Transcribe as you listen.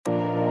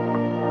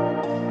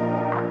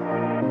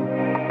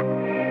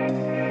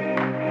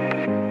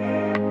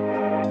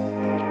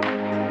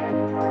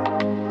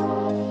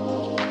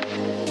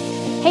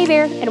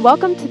there, and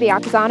welcome to the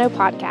Auxano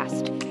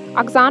podcast.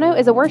 Auxano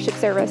is a worship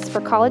service for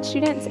college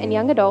students and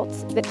young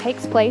adults that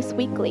takes place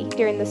weekly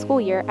during the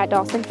school year at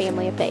Dawson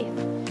Family of Faith.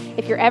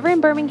 If you're ever in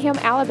Birmingham,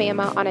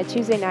 Alabama on a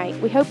Tuesday night,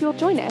 we hope you'll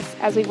join us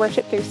as we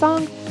worship through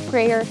song,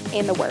 prayer,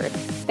 and the Word.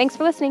 Thanks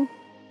for listening.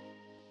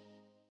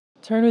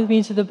 Turn with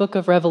me to the book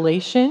of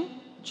Revelation,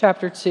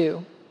 chapter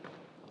 2.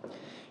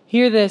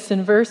 Hear this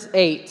in verse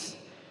 8.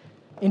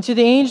 And to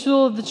the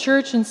angel of the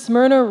church in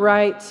Smyrna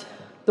write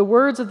the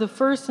words of the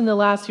first and the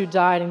last who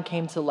died and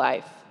came to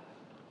life.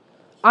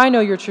 I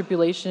know your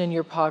tribulation and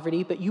your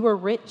poverty, but you are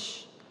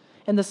rich,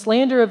 and the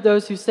slander of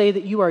those who say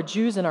that you are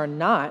Jews and are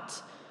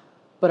not,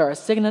 but are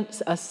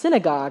a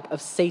synagogue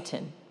of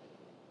Satan.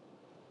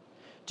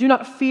 Do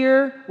not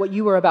fear what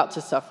you are about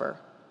to suffer.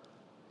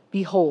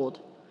 Behold,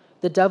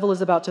 the devil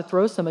is about to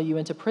throw some of you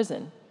into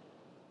prison,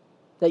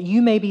 that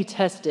you may be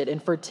tested,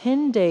 and for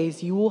 10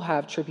 days you will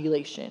have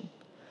tribulation.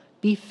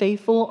 Be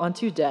faithful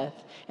unto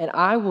death, and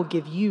I will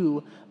give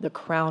you the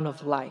crown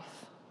of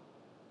life.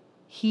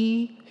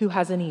 He who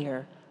has an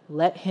ear,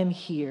 let him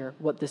hear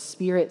what the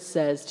Spirit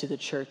says to the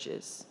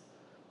churches.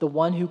 The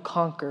one who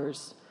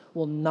conquers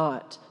will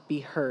not be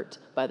hurt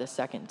by the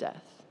second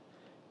death.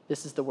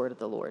 This is the word of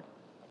the Lord.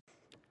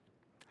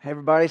 Hey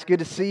everybody, it's good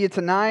to see you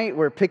tonight.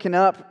 We're picking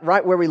up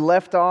right where we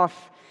left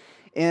off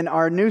in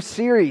our new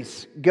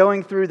series,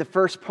 going through the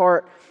first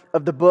part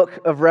of the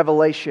book of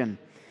Revelation.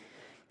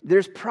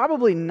 There's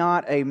probably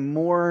not a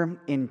more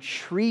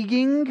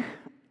intriguing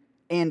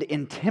and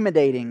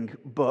intimidating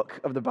book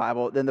of the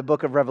Bible than the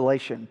book of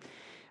Revelation.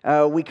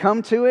 We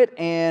come to it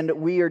and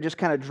we are just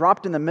kind of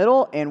dropped in the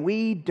middle and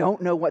we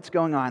don't know what's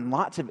going on.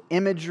 Lots of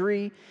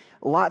imagery,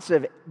 lots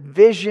of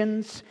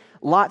visions,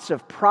 lots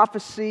of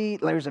prophecy.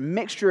 There's a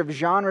mixture of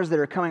genres that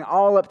are coming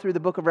all up through the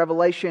book of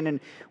Revelation,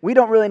 and we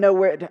don't really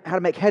know how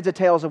to make heads or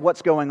tails of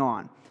what's going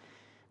on.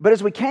 But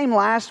as we came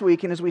last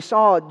week and as we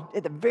saw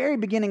at the very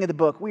beginning of the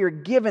book, we are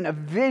given a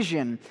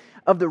vision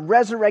of the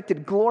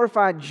resurrected,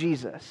 glorified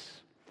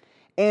Jesus.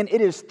 And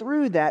it is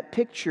through that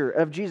picture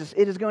of Jesus,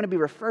 it is going to be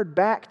referred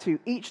back to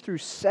each through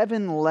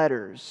 7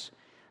 letters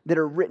that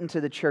are written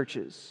to the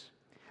churches.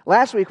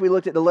 Last week we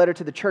looked at the letter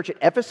to the church at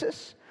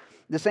Ephesus,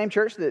 the same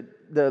church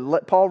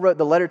that Paul wrote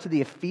the letter to the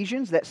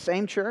Ephesians, that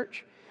same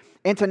church.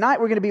 And tonight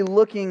we're going to be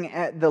looking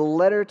at the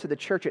letter to the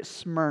church at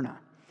Smyrna.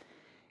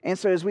 And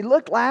so as we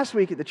looked last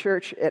week at the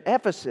church at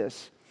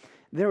Ephesus,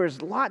 there was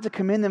a lot to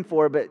commend them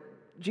for, but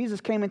Jesus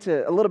came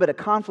into a little bit of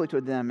conflict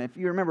with them. If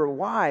you remember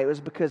why, it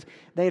was because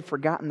they had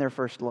forgotten their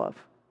first love.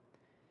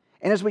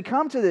 And as we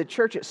come to the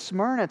church at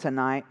Smyrna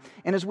tonight,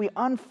 and as we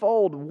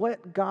unfold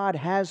what God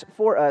has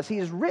for us, He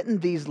has written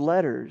these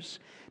letters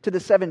to the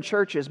 7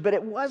 churches, but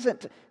it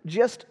wasn't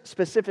just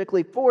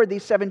specifically for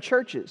these 7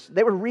 churches.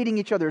 They were reading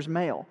each other's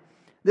mail.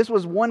 This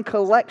was one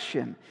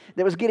collection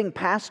that was getting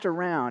passed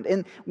around.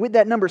 And with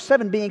that number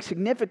 7 being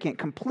significant,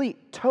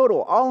 complete,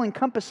 total,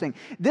 all-encompassing,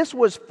 this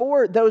was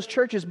for those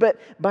churches, but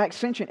by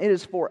extension, it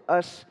is for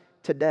us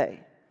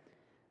today.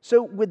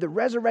 So with the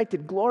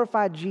resurrected,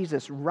 glorified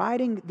Jesus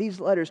writing these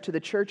letters to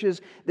the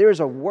churches, there is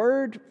a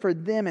word for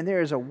them and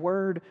there is a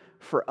word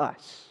for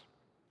us.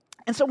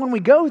 And so when we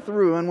go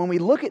through and when we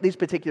look at these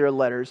particular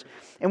letters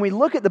and we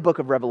look at the book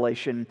of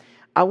Revelation,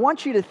 I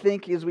want you to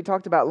think, as we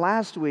talked about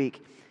last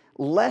week,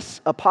 less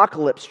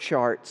apocalypse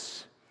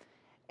charts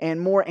and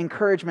more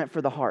encouragement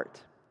for the heart.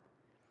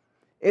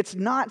 It's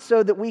not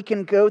so that we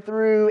can go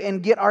through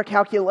and get our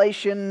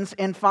calculations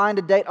and find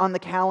a date on the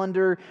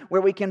calendar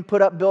where we can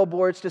put up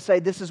billboards to say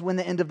this is when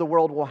the end of the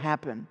world will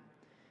happen.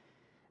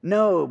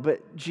 No,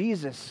 but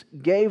Jesus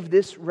gave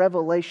this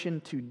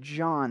revelation to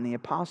John, the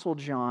Apostle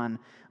John,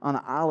 on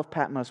the Isle of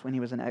Patmos when he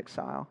was in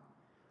exile.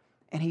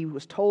 And he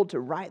was told to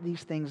write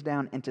these things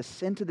down and to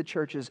send to the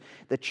churches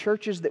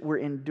that were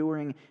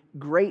enduring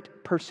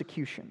great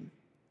persecution.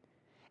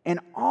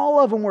 And all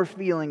of them were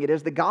feeling it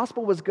as the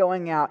gospel was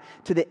going out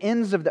to the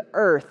ends of the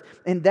earth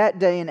in that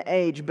day and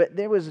age. But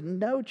there was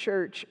no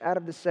church out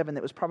of the 7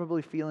 that was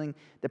probably feeling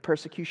the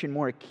persecution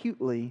more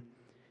acutely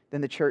than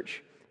the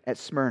church at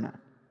Smyrna.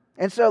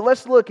 And so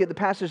let's look at the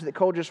passage that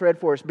Cole just read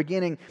for us,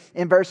 beginning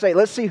in verse 8.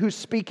 Let's see who's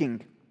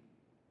speaking.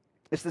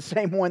 It's the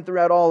same one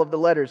throughout all of the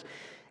letters.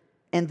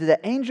 And to the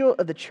angel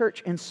of the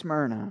church in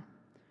Smyrna,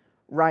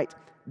 write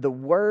the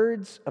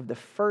words of the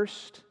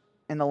first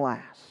and the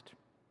last,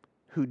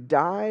 who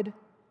died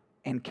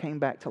and came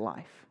back to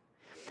life.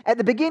 At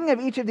the beginning of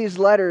each of these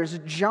letters,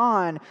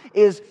 John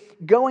is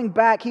going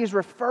back, he is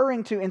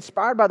referring to,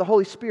 inspired by the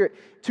Holy Spirit,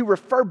 to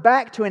refer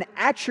back to an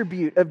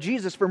attribute of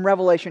Jesus from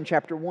Revelation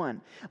chapter 1.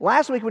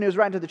 Last week when he was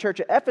writing to the church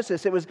at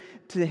Ephesus, it was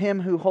to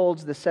him who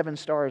holds the 7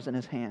 stars in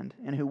his hand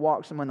and who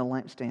walks among the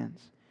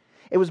lampstands.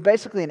 It was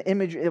basically an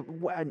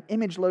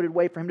image-loaded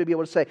way for him to be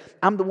able to say,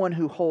 I'm the one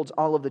who holds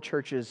all of the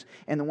churches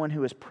and the one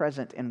who is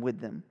present and with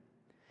them.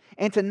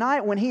 And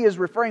tonight, when he is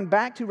referring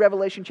back to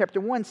Revelation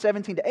chapter 1,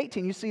 17 to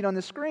 18, you see it on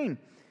the screen.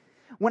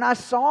 When I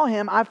saw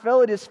him, I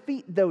fell at his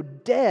feet, though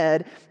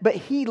dead, but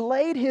he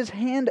laid his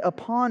hand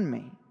upon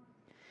me,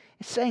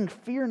 saying,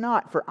 Fear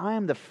not, for I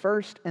am the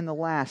first and the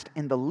last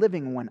and the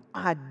living one.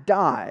 I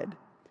died,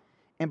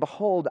 And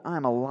behold, I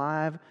am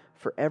alive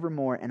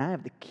forevermore, and I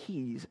have the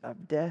keys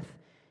of death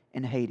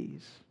and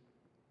Hades.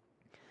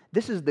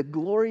 This is the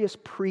glorious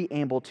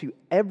preamble to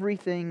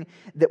everything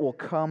that will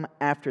come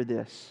after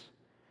this.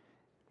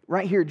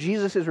 Right here,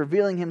 Jesus is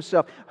revealing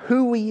himself,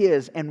 who he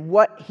is, and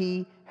what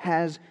he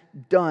has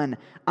done.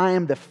 I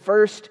am the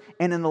first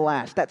and in the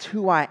last. That's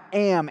who I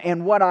am.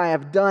 And what I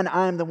have done,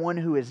 I am the one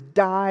who has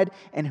died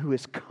and who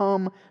has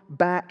come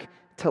back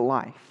to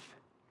life.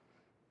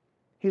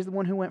 He's the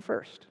one who went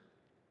first.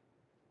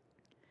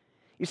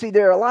 You see,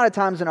 there are a lot of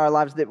times in our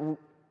lives that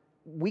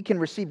we can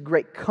receive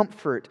great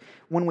comfort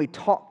when we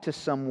talk to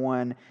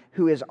someone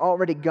who has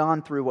already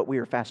gone through what we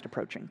are fast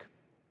approaching,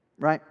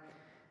 right?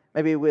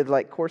 Maybe with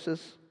like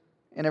courses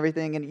and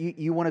everything, and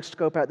you want to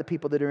scope out the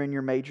people that are in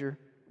your major,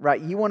 right?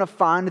 You want to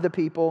find the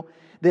people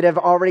that have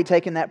already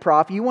taken that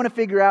prof. You want to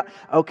figure out,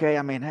 okay,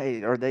 I mean,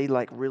 hey, are they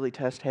like really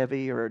test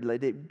heavy, or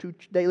they do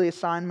daily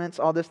assignments,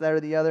 all this, that,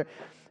 or the other,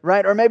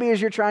 right? Or maybe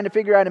as you're trying to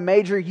figure out a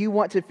major, you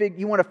want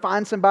to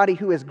find somebody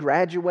who has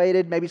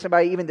graduated, maybe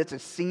somebody even that's a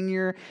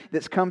senior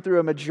that's come through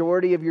a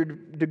majority of your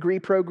degree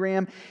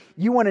program.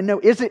 You want to know,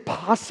 is it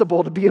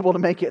possible to be able to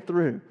make it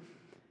through?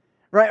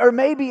 Right? Or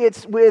maybe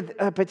it's with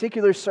a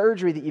particular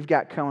surgery that you've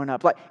got coming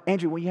up. Like,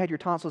 Andrew, when you had your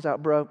tonsils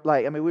out, bro,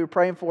 we were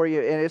praying for you,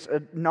 and it's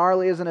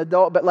gnarly as an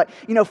adult, but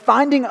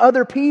finding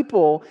other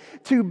people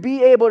to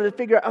be able to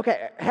figure out,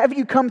 okay, have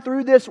you come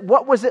through this?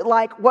 What was it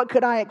like? What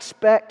could I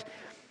expect?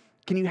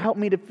 Can you help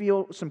me to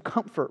feel some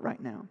comfort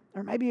right now?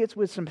 Or maybe it's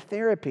with some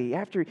therapy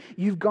after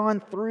you've gone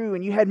through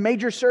and you had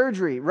major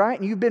surgery, right?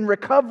 And you've been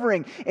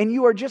recovering and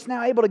you are just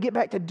now able to get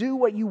back to do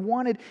what you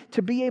wanted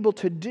to be able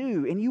to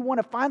do. And you want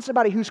to find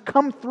somebody who's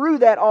come through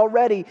that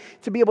already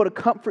to be able to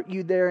comfort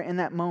you there in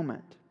that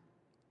moment.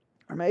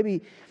 Or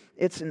maybe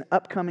it's an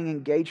upcoming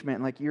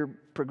engagement, like you're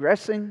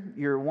progressing,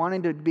 you're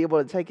wanting to be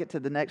able to take it to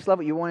the next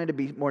level, you wanted to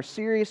be more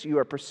serious, you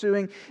are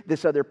pursuing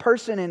this other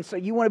person, and so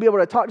you want to be able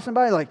to talk to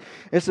somebody like,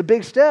 it's a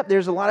big step,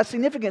 there's a lot of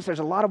significance, there's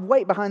a lot of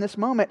weight behind this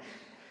moment.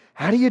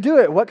 How do you do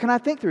it? What can I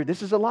think through?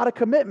 This is a lot of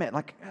commitment.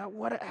 Like,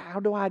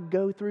 how do I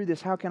go through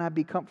this? How can I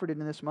be comforted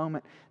in this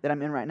moment that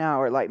I'm in right now?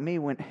 Or like me,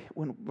 when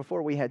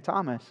before we had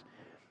Thomas,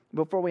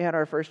 before we had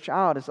our first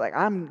child, it's like,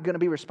 I'm going to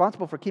be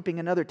responsible for keeping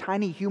another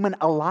tiny human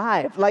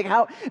alive. Like,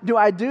 how do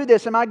I do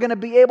this? Am I going to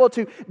be able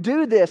to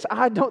do this?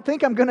 I don't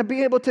think I'm going to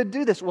be able to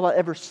do this. Will I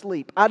ever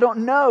sleep? I don't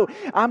know.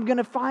 I'm going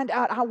to find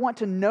out. I want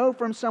to know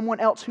from someone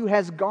else who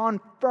has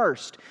gone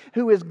first,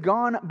 who has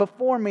gone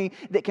before me,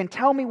 that can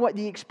tell me what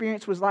the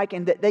experience was like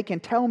and that they can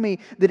tell me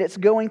that it's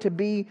going to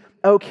be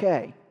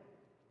okay.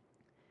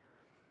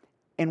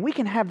 And we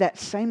can have that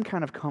same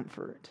kind of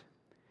comfort,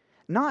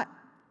 not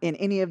in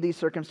any of these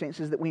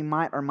circumstances that we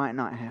might or might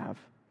not have.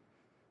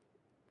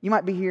 You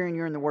might be here and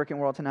you're in the working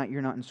world tonight,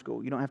 you're not in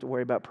school. You don't have to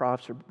worry about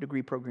profs or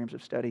degree programs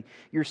of study.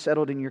 You're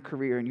settled in your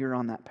career and you're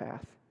on that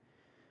path.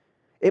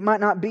 It might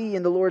not be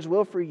in the Lord's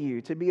will for you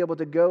to be able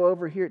to go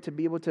over here, to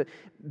be able to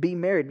be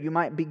married. You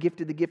might be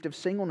gifted the gift of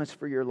singleness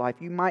for your life.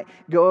 You might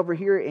go over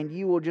here and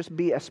you will just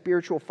be a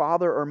spiritual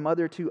father or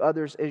mother to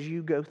others as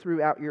you go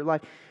throughout your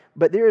life.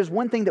 But there is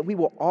one thing that we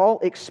will all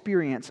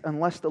experience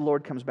unless the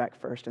Lord comes back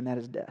first, and that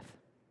is death.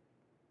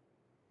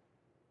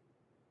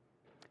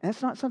 And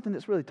it's not something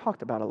that's really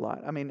talked about a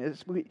lot. I mean,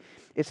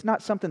 it's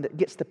not something that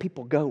gets the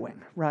people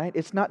going, right?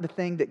 It's not the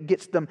thing that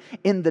gets them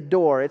in the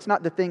door. It's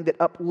not the thing that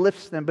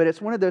uplifts them. But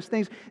it's one of those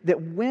things that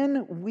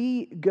when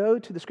we go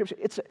to the Scripture,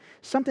 it's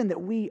something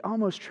that we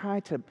almost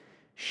try to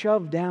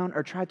shove down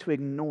or try to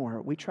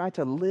ignore. We try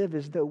to live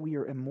as though we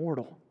are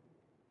immortal.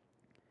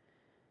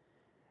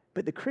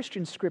 But the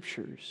Christian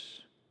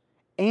Scriptures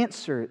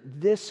answer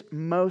this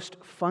most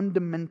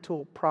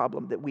fundamental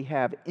problem that we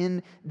have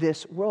in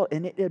this world,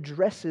 and it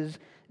addresses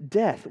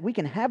death. We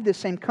can have this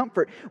same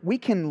comfort. We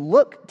can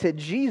look to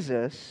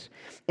Jesus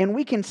and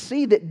we can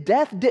see that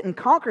death didn't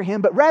conquer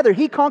him, but rather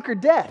he conquered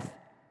death.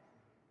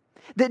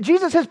 That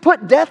Jesus has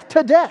put death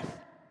to death.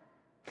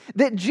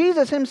 That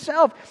Jesus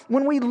himself,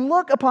 when we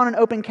look upon an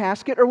open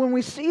casket or when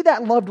we see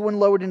that loved one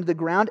lowered into the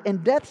ground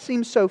and death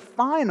seems so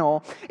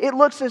final, it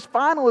looks as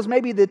final as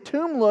maybe the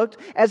tomb looked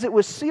as it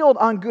was sealed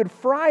on Good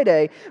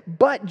Friday.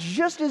 But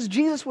just as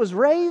Jesus was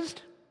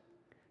raised,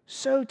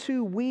 so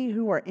too we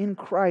who are in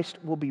Christ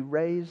will be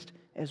raised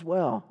as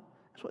well.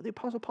 That's what the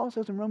Apostle Paul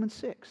says in Romans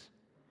 6.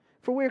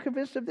 For we are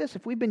convinced of this,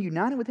 if we've been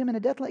united with him in a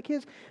death like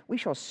his, we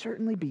shall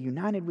certainly be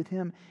united with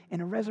him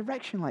in a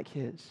resurrection like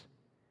his.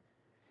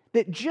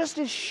 That just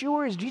as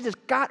sure as Jesus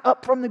got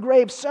up from the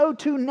grave, so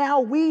too now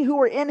we who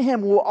are in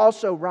him will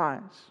also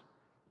rise.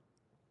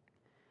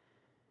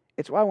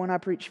 It's why when I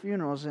preach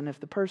funerals, and if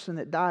the person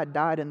that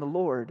died in the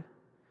Lord,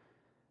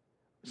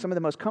 some of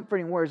the most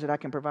comforting words that I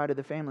can provide to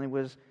the family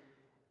was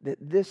that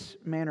this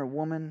man or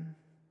woman,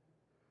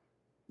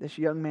 this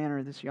young man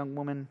or this young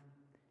woman,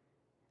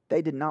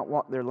 they did not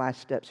walk their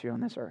last steps here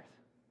on this earth.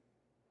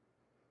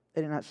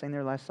 They did not sing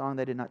their last song.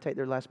 They did not take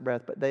their last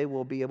breath. But they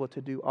will be able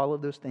to do all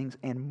of those things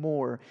and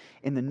more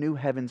in the new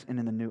heavens and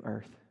in the new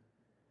earth.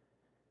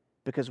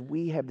 Because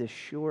we have this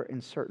sure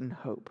and certain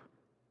hope.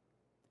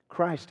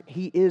 Christ,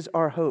 He is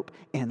our hope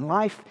in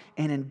life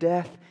and in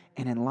death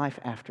and in life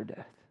after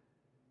death.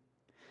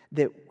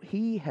 That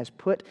He has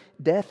put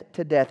death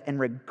to death, and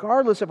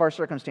regardless of our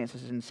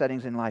circumstances and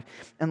settings in life,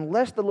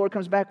 unless the Lord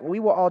comes back, we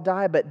will all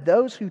die. But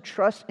those who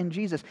trust in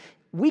Jesus,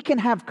 we can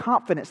have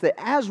confidence that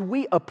as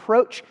we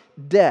approach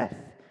death,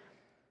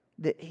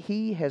 that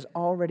He has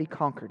already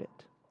conquered it.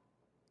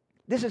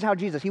 This is how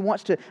Jesus, He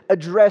wants to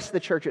address the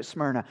church at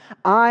Smyrna.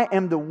 I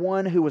am the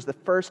one who was the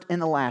first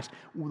and the last,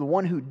 the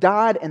one who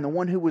died and the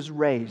one who was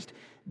raised.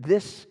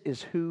 This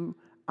is who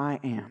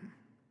I am.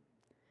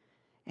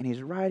 And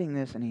He's writing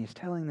this and He's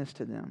telling this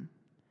to them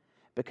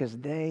because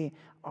they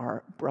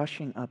are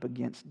brushing up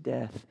against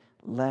death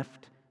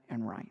left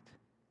and right.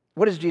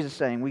 What is Jesus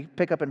saying? We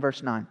pick up in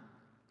verse 9.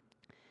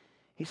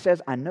 He says,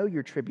 I know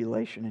your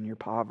tribulation and your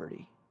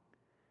poverty,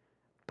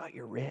 but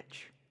you're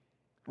rich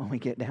when we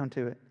get down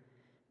to it.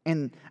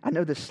 And I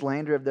know the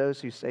slander of those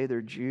who say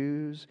they're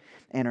Jews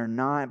and are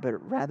not, but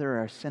rather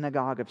are a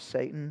synagogue of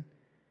Satan.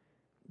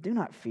 Do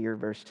not fear,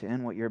 verse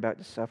 10, what you're about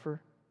to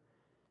suffer.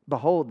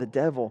 Behold, the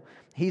devil,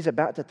 he's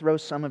about to throw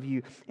some of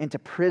you into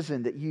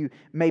prison that you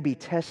may be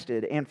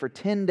tested, and for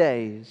 10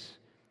 days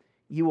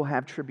you will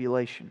have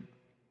tribulation.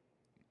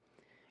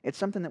 It's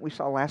something that we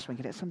saw last week,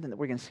 and it's something that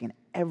we're going to see in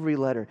every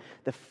letter.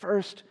 The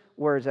first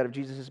words out of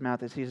Jesus'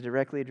 mouth as He's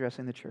directly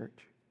addressing the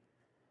church.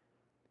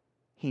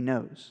 He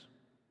knows.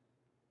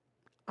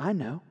 I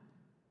know.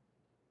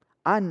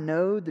 I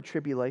know the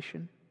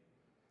tribulation.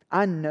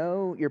 I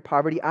know your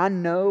poverty. I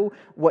know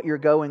what you're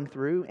going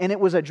through. And it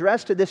was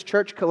addressed to this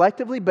church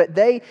collectively, but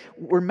they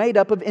were made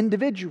up of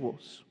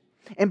individuals.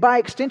 And by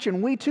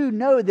extension, we too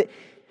know that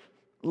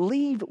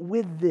leave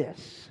with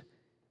this,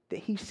 that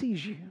He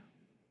sees you,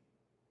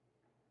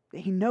 that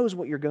He knows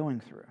what you're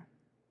going through,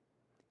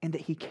 and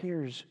that He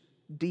cares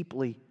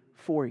deeply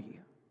for you.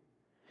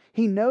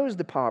 He knows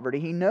the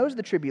poverty. He knows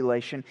the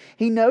tribulation.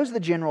 He knows the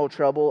general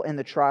trouble and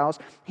the trials.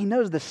 He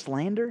knows the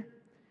slander.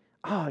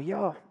 Oh,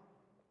 y'all.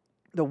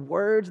 The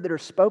words that are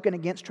spoken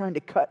against trying to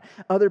cut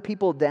other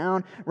people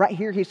down. Right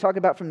here, he's talking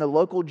about from the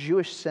local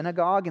Jewish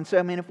synagogue. And so,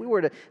 if we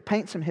were to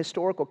paint some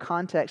historical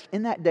context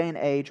in that day and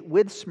age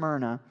with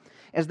Smyrna,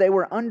 as they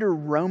were under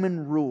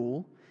Roman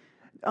rule,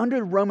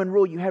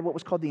 you had what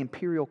was called the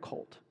imperial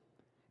cult.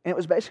 And it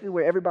was basically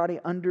where everybody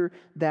under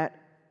that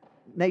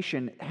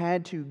nation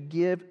had to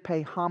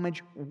pay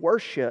homage,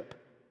 worship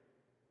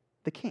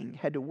the king,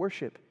 had to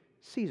worship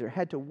Caesar,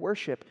 had to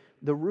worship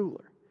the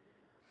ruler.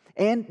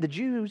 And the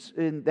Jews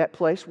in that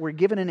place were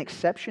given an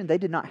exception. They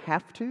did not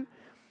have to.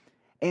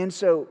 And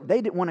so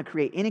they didn't want to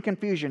create any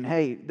confusion.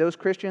 Hey, those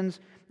Christians,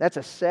 that's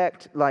a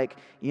sect.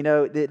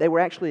 They were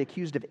actually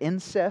accused of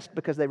incest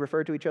because they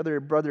referred to each other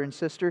as brother and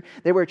sister.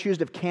 They were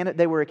accused of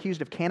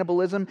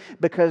cannibalism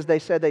because they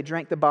said they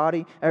drank the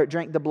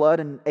blood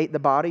and ate the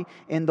body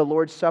in the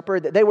Lord's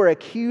Supper. They were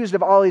accused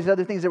of all these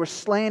other things. There was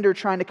slander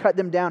trying to cut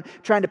them down,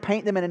 trying to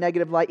paint them in a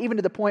negative light, even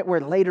to the point where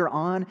later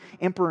on,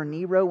 Emperor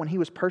Nero, when he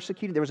was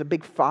persecuted, there was a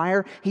big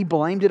fire. He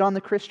blamed it on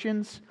the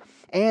Christians.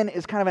 And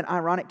it's kind of an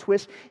ironic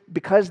twist.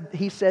 Because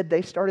he said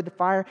they started the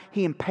fire,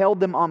 he impaled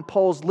them on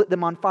poles, lit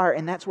them on fire,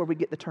 and that's where we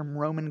get the term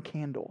Roman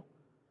candle.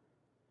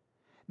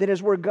 That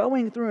as we're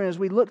going through and as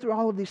we look through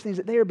all of these things,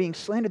 that they are being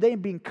slandered, they are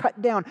being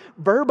cut down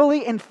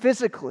verbally and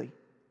physically.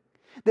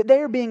 That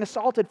they are being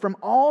assaulted from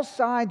all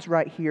sides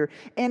right here.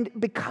 And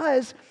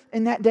because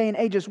in that day and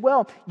age as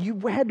well,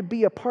 you had to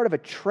be a part of a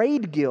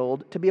trade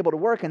guild to be able to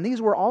work. And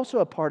these were also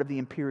a part of the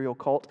imperial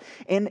cult.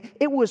 And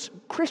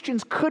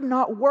Christians could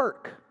not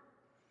work.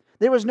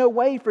 There was no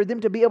way for them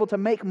to be able to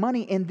make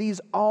money in these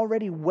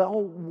already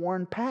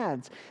well-worn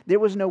paths. There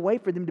was no way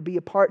for them to be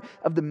a part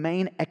of the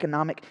main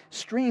economic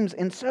streams.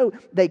 And so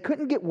they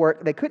couldn't get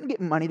work, they couldn't get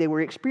money, they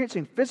were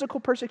experiencing physical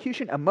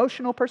persecution,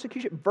 emotional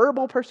persecution,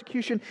 verbal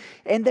persecution,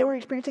 and they were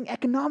experiencing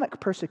economic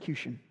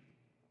persecution.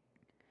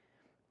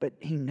 But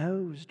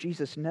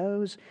Jesus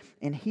knows,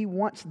 and He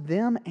wants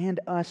them and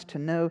us to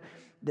know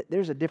that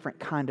there's a different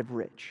kind of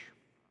rich.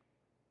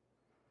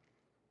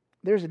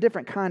 There's a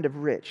different kind of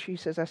rich. He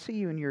says, I see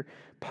you in your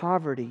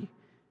poverty,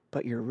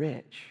 but you're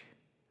rich.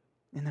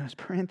 In those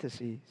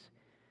parentheses.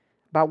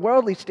 By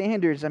worldly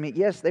standards,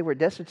 yes, they were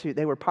destitute.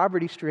 They were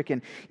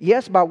poverty-stricken.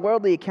 Yes, by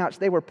worldly accounts,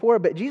 they were poor.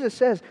 But Jesus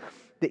says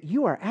that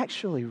you are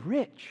actually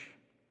rich.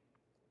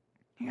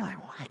 And you're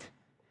like, what?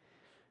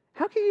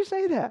 How can you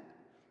say that?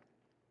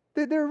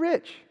 That they're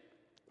rich.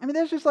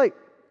 That's just like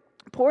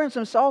pouring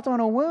some salt on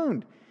a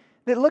wound.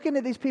 They're looking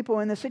at these people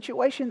in the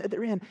situation that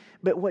they're in.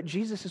 But what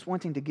Jesus is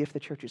wanting to gift the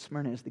church at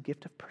Smyrna is the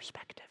gift of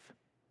perspective.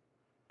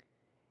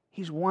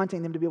 He's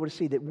wanting them to be able to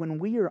see that when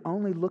we are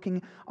only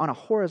looking on a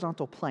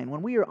horizontal plane,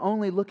 when we are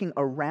only looking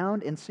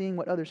around and seeing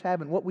what others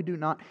have and what we do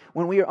not,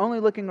 when we are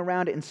only looking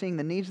around and seeing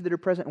the needs that are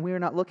present and we are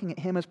not looking at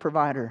Him as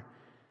provider,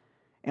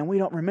 and we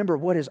don't remember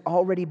what has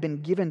already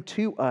been given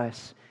to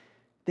us,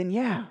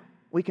 then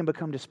we can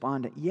become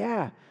despondent.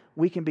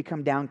 We can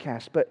become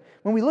downcast. But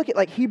when we look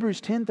at Hebrews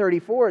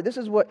 10:34, this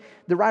is what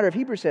the writer of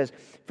Hebrews says.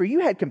 For you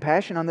had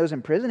compassion on those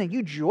in prison, and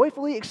you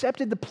joyfully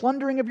accepted the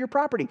plundering of your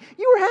property.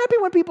 You were happy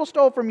when people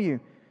stole from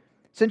you.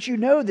 since you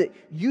know that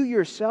you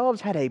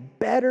yourselves had a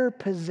better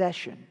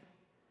possession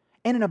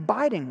and an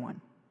abiding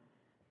one.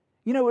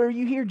 You know, where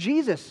you hear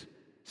Jesus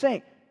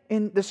saying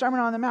in the Sermon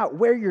on the Mount,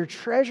 where your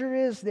treasure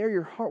is, there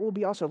your heart will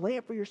be also. Lay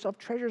up for yourself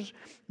treasures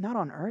not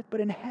on earth, but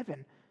in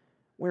heaven,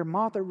 where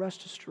moth or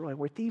rust destroy,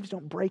 where thieves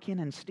don't break in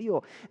and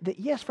steal. That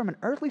yes, from an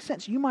earthly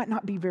sense, you might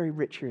not be very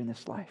rich here in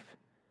this life.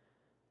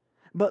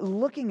 But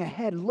looking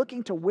ahead,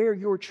 looking to where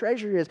your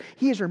treasure is,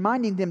 He is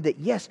reminding them that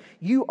yes,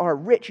 you are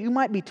rich. You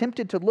might be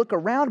tempted to look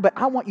around, but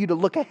I want you to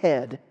look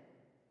ahead.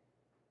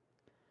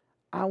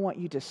 I want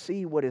you to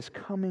see what is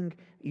coming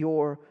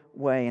your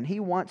way. And He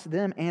wants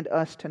them and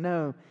us to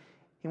know,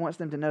 He wants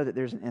them to know that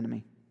there's an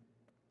enemy.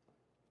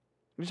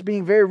 Just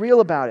being very real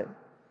about it.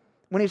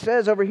 When He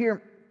says over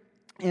here,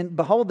 and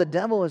behold, the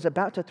devil is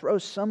about to throw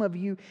some of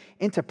you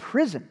into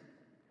prison.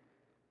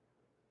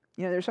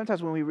 You know, there's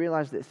sometimes when we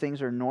realize that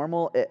things are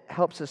normal, it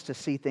helps us to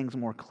see things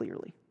more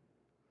clearly.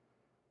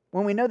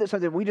 When we know that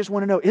something, we just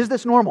want to know, is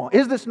this normal?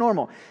 Is this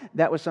normal?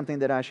 That was something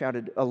that I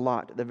shouted a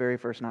lot the very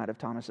first night of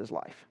Thomas's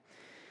life.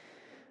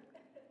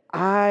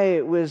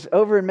 I was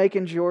over in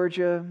Macon,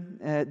 Georgia,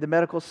 at the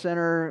medical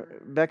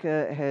center.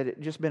 Becca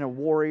had just been a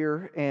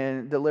warrior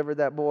and delivered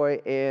that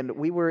boy. And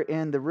we were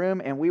in the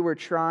room and we were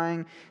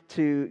trying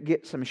to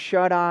get some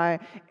shut-eye.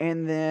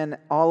 And then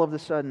all of a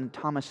sudden,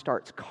 Thomas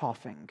starts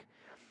coughing.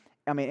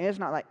 I mean, it's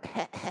not like,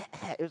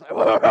 it was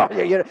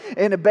like, you know,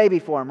 in a baby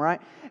form,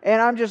 right?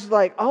 And I'm just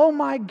like, oh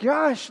my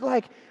gosh,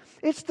 like,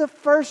 it's the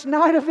first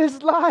night of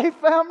his life.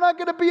 I'm not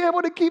going to be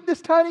able to keep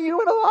this tiny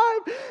human alive.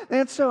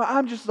 And so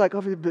I'm just like,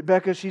 oh,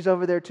 Becca, she's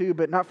over there too,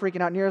 but not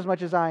freaking out near as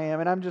much as I am.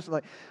 And I'm just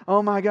like,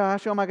 oh my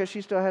gosh,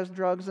 she still has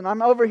drugs. And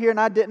I'm over here and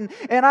I didn't.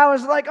 And I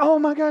was like, oh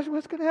my gosh,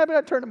 what's going to happen?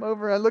 I turned him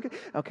over. I look at,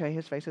 okay,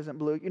 his face isn't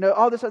blue. You know,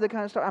 all this other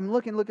kind of stuff. I'm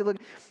looking.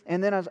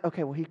 And then I was,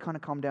 okay, well, he kind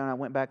of calmed down. I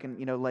went back and,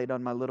 you know, laid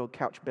on my little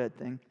couch bed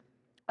thing.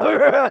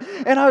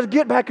 And I was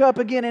get back up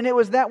again, and it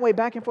was that way,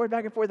 back and forth,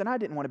 and I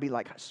didn't want to be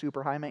like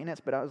super high maintenance,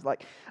 but I was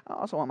like, I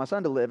also want my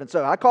son to live. And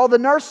so I called the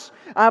nurse,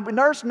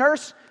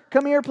 nurse,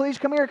 come here, please,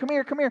 come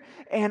here.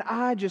 And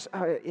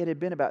it had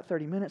been about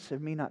 30 minutes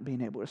of me not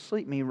being able to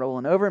sleep, me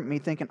rolling over, me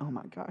thinking, oh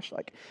my gosh,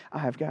 like, I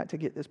have got to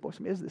get this boy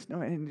some, is this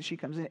normal? And she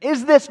comes in,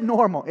 is this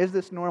normal?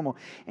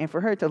 And for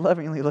her to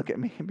lovingly look at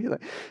me and be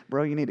like,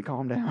 bro, you need to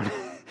calm down.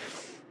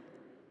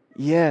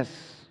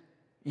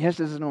 Yes,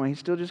 this is normal. He's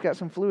still just got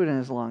some fluid in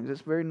his lungs.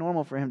 It's very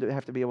normal for him to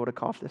have to be able to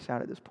cough this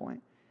out at this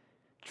point.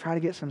 Try to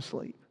get some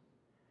sleep.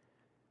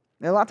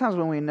 Now, a lot of times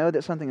when we know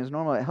that something is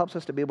normal, it helps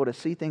us to be able to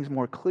see things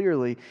more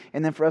clearly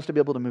and then for us to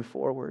be able to move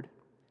forward.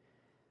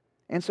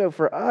 And so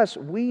for us,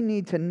 we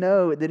need to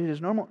know that it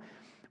is normal.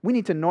 We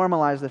need to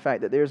normalize the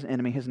fact that there's an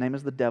enemy. His name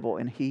is the devil,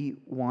 and he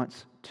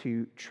wants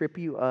to trip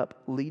you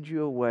up, lead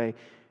you away,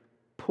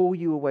 pull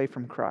you away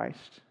from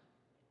Christ.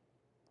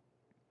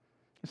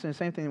 It's the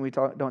same thing we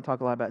don't talk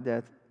a lot about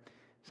death.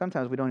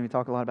 Sometimes we don't even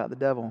talk a lot about the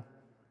devil.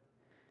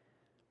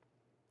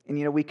 And,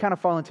 you know, we kind of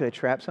fall into a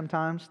trap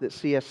sometimes that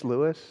C.S.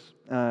 Lewis,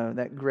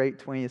 that great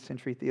 20th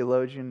century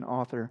theologian,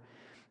 author,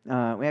 we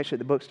actually at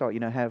the bookstore, you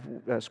know, have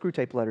Screw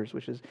Tape Letters,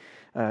 which is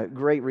a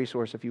great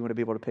resource if you want to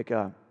be able to pick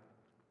up.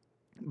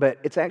 But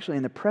it's actually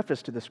in the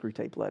preface to the Screw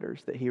Tape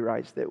Letters that he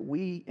writes that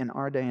we, in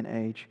our day and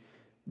age,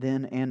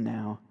 then and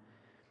now,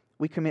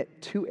 we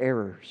commit two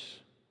errors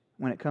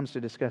when it comes to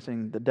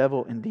discussing the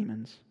devil and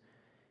demons.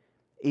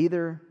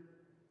 Either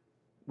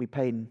we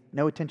pay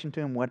no attention to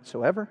him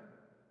whatsoever,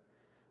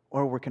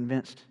 or we're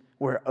convinced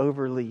we're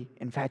overly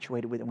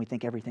infatuated with it and we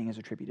think everything is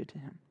attributed to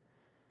him.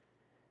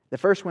 The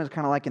first one is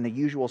kind of like in The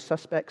Usual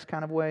Suspects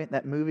kind of way,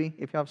 that movie,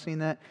 if y'all have seen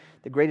that.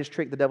 The greatest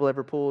trick the devil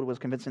ever pulled was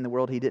convincing the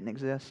world he didn't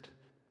exist.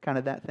 Kind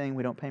of that thing,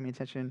 we don't pay any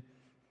attention,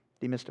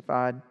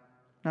 demystified,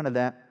 none of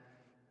that.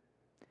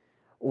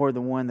 Or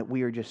the one that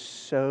we are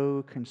just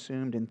so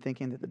consumed in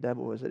thinking that the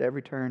devil is at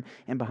every turn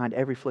and behind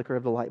every flicker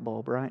of the light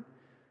bulb, right?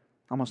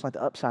 Almost like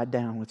the Upside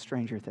Down with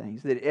Stranger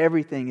Things, that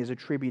everything is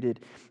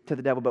attributed to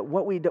the devil. But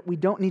what we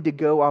don't need to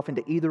go off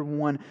into either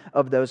one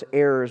of those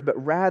errors,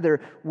 but rather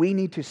we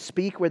need to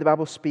speak where the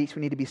Bible speaks.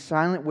 We need to be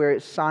silent where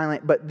it's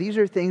silent. But these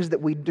are things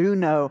that we do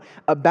know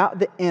about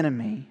the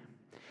enemy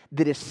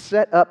that is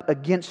set up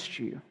against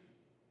you,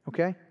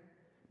 okay?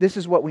 This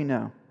is what we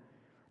know,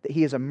 that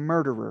he is a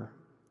murderer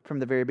from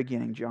the very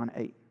beginning, John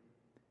 8.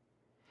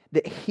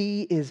 That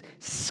he is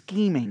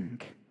scheming,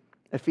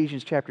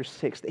 Ephesians chapter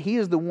 6. That he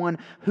is the one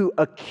who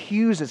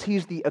accuses.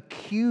 He's the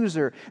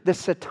accuser, the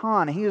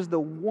Satan. He is the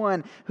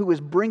one who is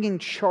bringing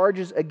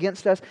charges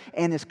against us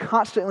and is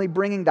constantly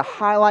bringing the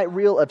highlight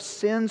reel of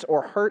sins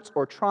or hurts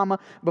or trauma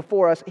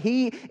before us.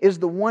 He is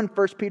the one,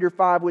 1 Peter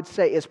 5 would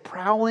say, is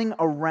prowling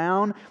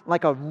around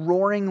like a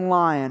roaring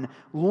lion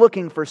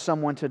looking for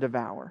someone to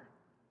devour.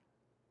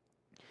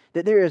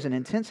 That there is an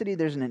intensity,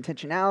 there's an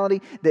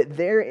intentionality, that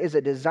there is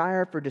a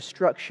desire for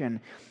destruction.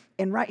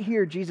 And right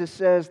here, Jesus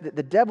says that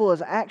the devil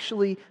is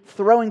actually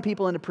throwing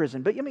people into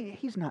prison. But I mean,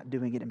 he's not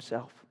doing it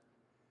himself.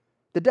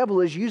 The devil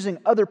is using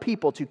other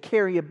people to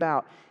carry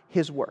about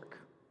his work.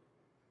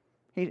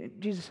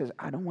 Jesus says,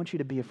 I don't want you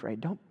to be afraid.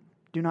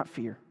 Do not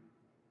fear.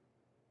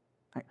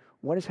 Right?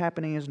 What is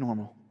happening is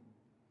normal.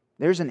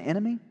 There's an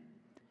enemy,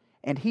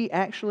 and he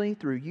actually,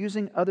 through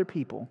using other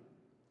people,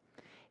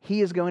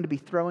 he is going to be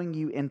throwing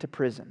you into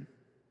prison.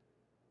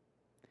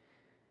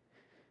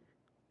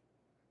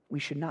 We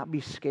should not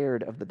be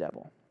scared of the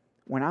devil.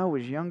 When I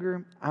was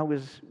younger,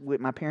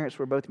 my parents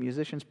were both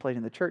musicians, played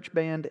in the church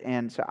band,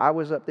 and so I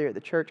was up there at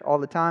the church all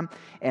the time,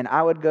 and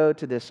I would go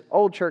to this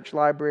old church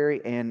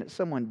library, and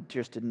someone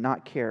just did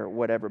not care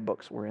whatever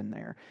books were in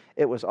there.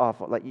 It was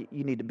awful. Like,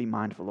 you need to be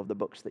mindful of the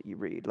books that you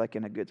read, like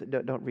in a good,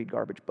 don't read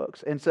garbage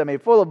books. And so, I mean,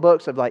 full of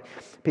books of like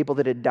people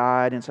that had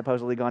died and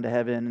supposedly gone to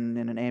heaven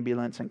in an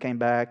ambulance and came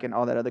back and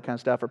all that other kind of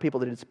stuff, or people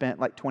that had spent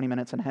like 20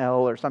 minutes in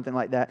hell or something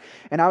like that.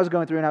 And I was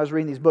going through and I was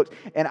reading these books,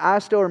 and I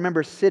still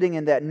remember sitting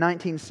in that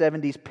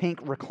 1970s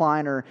pink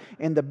recliner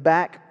in the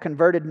back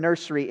converted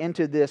nursery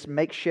into this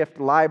makeshift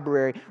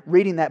library,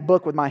 reading that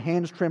book with my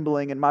hands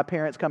trembling, and my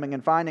parents coming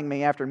and finding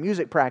me after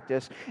music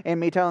practice, and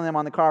me telling them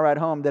on the car ride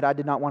home that I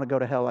did not want to go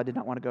to hell, I did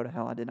not want to go to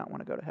hell, I did not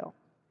want to go to hell.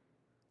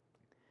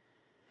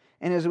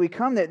 And as we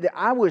come there,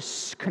 I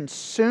was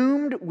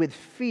consumed with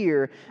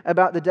fear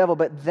about the devil,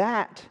 but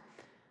that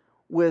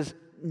was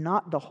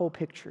not the whole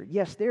picture.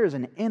 Yes, there is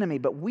an enemy,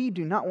 but we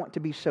do not want to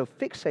be so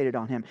fixated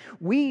on him.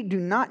 We do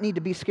not need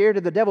to be scared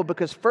of the devil,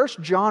 because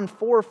 1 John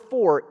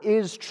 4:4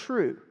 is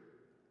true.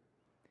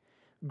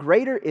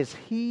 Greater is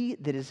he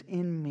that is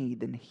in me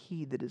than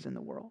he that is in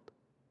the world.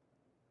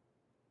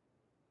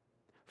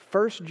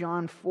 1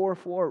 John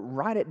 4:4,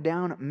 write it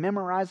down,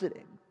 memorize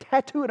it,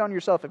 tattoo it on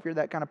yourself if you're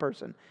that kind of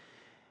person.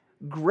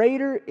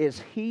 Greater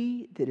is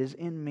he that is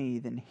in me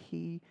than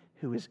he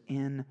who is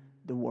in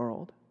the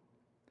world.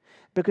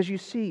 Because you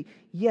see,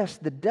 yes,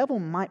 the devil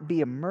might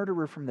be a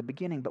murderer from the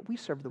beginning, but we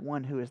serve the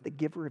one who is the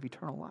giver of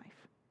eternal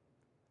life.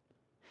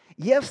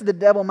 Yes, the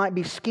devil might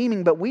be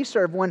scheming, but we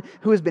serve one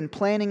who has been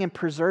planning and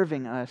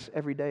preserving us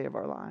every day of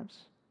our lives.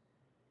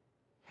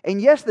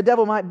 And yes, the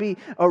devil might be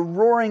a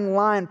roaring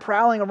lion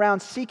prowling around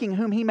seeking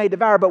whom he may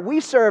devour, but we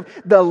serve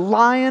the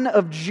Lion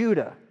of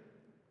Judah,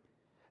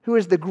 who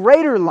is the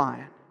greater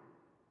lion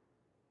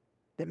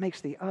that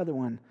makes the other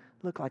one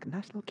look like a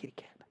nice little kitty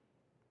cat.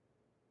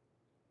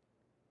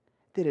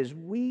 That as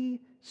we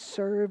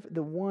serve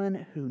the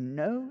one who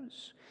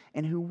knows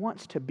and who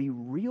wants to be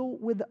real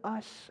with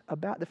us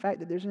about the fact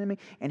that there's an enemy,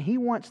 and he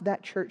wants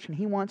that church and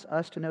he wants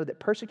us to know that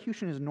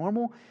persecution is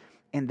normal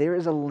and there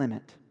is a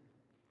limit.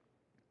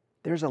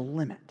 There's a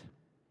limit.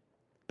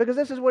 Because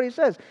this is what he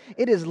says.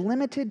 It is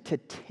limited to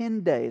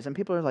 10 days. And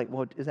people are like,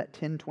 well, is that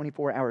 10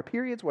 24-hour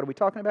periods? What are we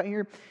talking about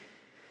here?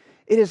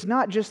 It is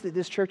not just that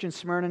this church in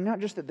Smyrna, not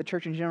just that the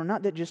church in general,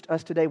 not that just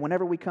us today,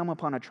 whenever we come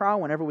upon a trial,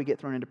 whenever we get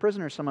thrown into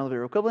prison or some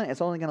other equivalent,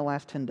 it's only going to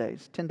last 10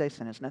 days, 10-day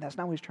sentence. No, that's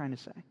not what he's trying to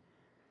say.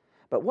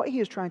 But what he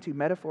is trying to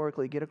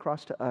metaphorically get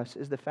across to us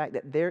is the fact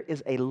that there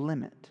is a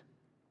limit.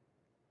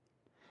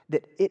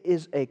 That it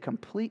is a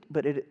complete,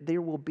 but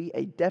there will be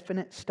a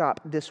definite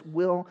stop. This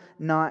will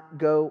not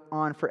go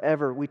on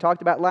forever. We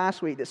talked about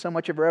last week that so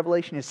much of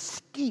Revelation is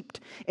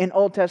steeped in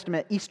Old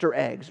Testament Easter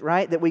eggs,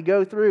 right? That we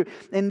go through.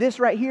 And this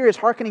right here is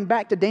hearkening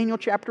back to Daniel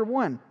chapter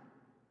 1.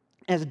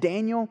 As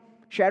Daniel,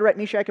 Shadrach,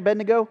 Meshach,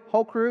 Abednego,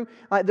 whole crew,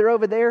 like they're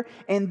over there,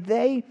 and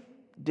they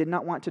did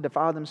not want to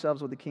defile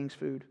themselves with the king's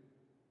food,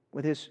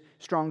 with his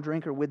strong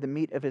drink, or with the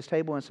meat of his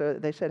table. And so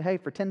they said, hey,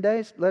 for 10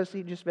 days, let us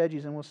eat just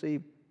veggies and we'll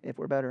see if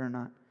we're better or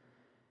not.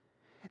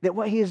 That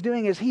what he is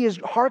doing is he is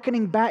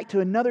hearkening back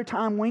to another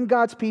time when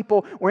God's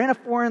people were in a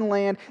foreign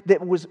land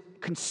that was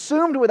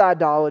consumed with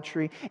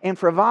idolatry and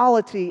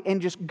frivolity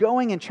and just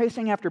going and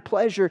chasing after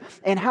pleasure,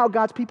 and how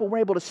God's people were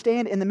able to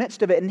stand in the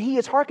midst of it. And he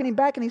is hearkening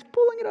back and he's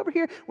pulling it over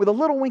here with a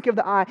little wink of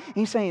the eye. And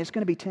he's saying it's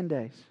going to be 10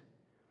 days.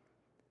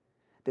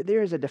 That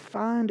there is a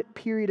defined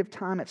period of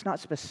time. It's not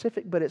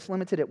specific, but it's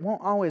limited. It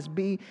won't always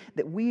be.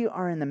 That we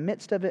are in the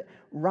midst of it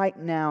right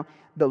now.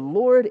 The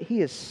Lord, he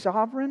is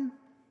sovereign.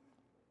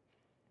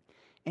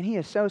 And he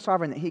is so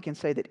sovereign that he can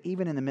say that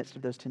even in the midst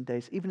of those 10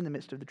 days, even in the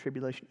midst of the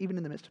tribulation, even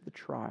in the midst of the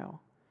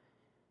trial,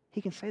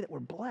 he can say that we're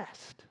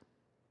blessed.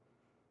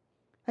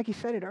 Like he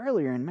said it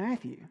earlier in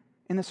Matthew,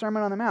 in the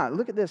Sermon on the Mount.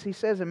 Look at this. He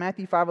says in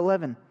Matthew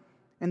 5:11,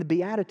 in the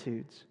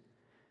Beatitudes,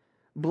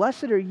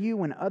 blessed are you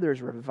when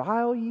others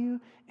revile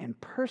you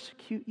and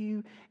persecute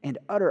you and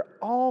utter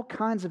all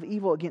kinds of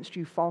evil against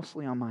you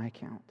falsely on my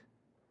account.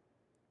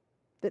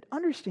 That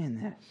understand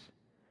this.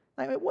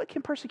 Like, what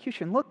can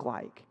persecution look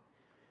like?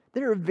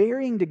 There are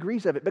varying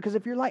degrees of it, because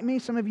if you're like me,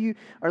 some of you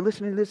are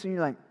listening to this and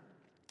you're like,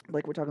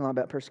 we're talking a lot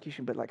about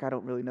persecution, but like I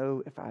don't really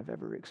know if I've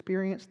ever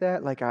experienced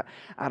that. Like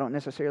I don't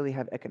necessarily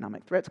have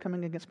economic threats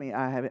coming against me.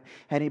 I haven't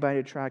had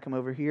anybody to try to come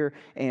over here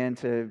and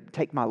to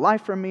take my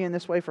life from me in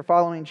this way for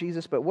following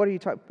Jesus. But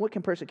what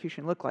can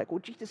persecution look like? Well,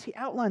 Jesus, he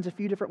outlines a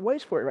few different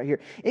ways for it right here.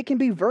 It can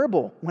be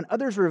verbal, when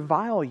others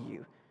revile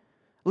you.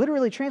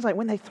 Literally translate,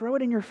 when they throw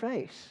it in your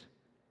face.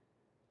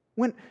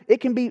 When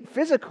it can be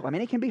physical,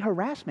 it can be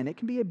harassment, it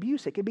can be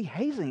abuse, it can be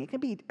hazing, it can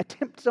be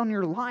attempts on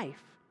your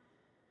life.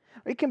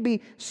 It can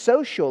be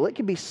social, it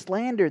can be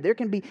slander, there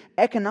can be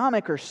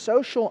economic or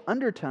social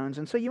undertones.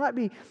 And so you might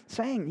be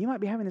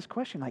having this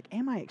question like,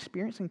 am I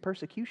experiencing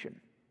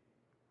persecution?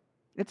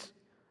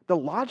 The the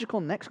logical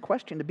next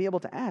question to be able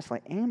to ask,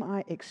 like, am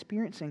I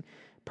experiencing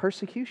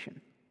persecution?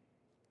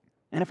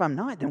 And if I'm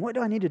not, then what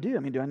do I need to do? I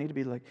mean, do I need to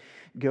be like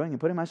going and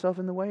putting myself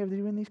in the way of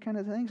doing these kind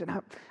of things? And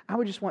I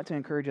would just want to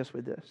encourage us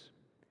with this.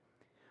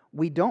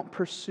 We don't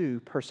pursue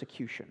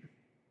persecution.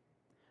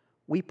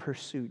 We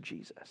pursue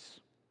Jesus.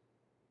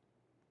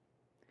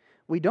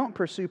 We don't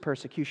pursue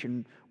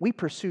persecution. We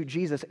pursue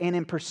Jesus. And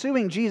in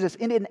pursuing Jesus,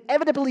 it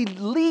inevitably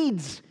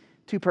leads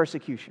to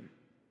persecution.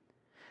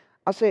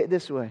 I'll say it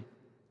this way.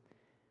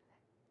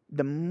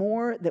 The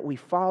more that we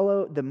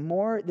follow, the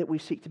more that we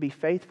seek to be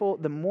faithful,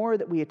 the more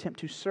that we attempt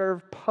to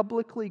serve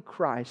publicly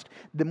Christ,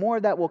 the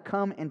more that will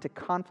come into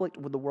conflict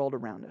with the world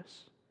around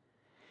us.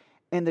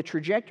 And the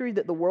trajectory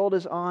that the world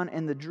is on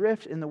and the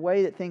drift in the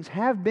way that things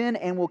have been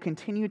and will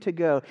continue to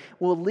go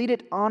will lead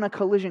it on a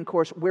collision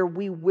course where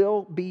we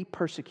will be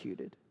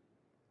persecuted.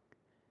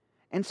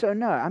 And so,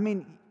 no, I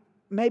mean,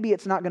 maybe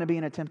it's not going to be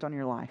an attempt on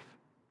your life.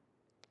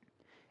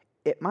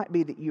 It might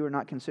be that you are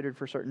not considered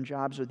for certain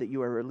jobs or that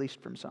you are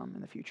released from some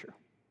in the future.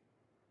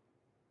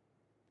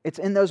 It's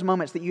in those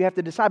moments that you have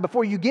to decide.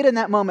 Before you get in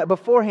that moment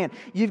beforehand,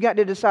 you've got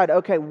to decide,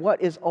 okay,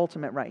 what is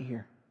ultimate right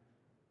here?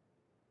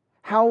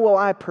 How will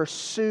I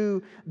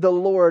pursue the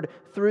Lord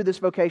through this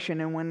vocation?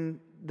 And when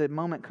the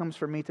moment comes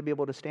for me to be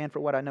able to stand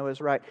for what I know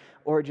is right,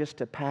 or just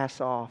to pass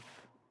off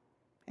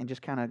and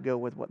just kind of go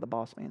with what the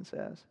boss man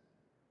says.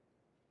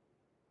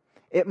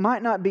 It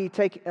might not be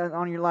take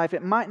on your life.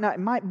 It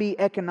might be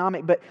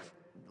economic, but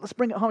let's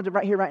bring it home to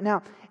right here, right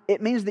now.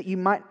 It means that you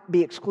might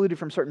be excluded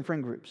from certain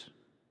friend groups.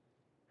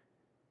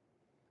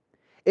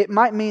 It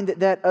might mean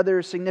that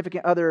other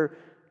significant other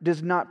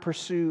does not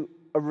pursue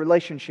a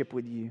relationship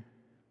with you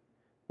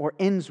or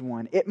ends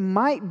one. It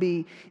might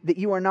be that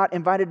you are not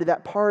invited to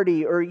that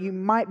party, or you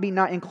might be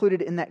not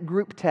included in that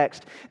group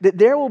text. That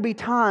there will be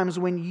times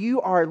when you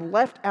are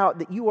left out,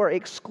 that you are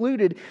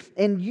excluded,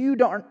 and you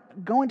don't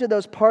go into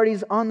those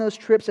parties, on those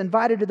trips,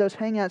 invited to those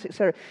hangouts,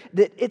 etc.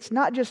 That it's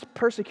not just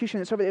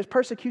persecution that's over there, it's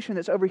persecution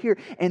that's over here.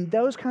 And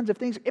those kinds of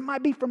things, it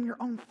might be from your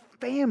own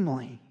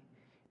family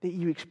that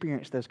you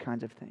experience those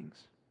kinds of things.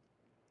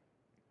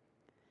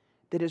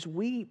 That as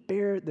we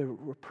bear the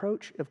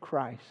reproach of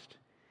Christ,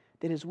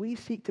 that as we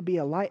seek to be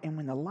a light, and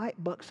when the light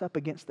bucks up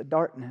against the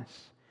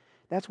darkness,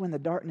 that's when the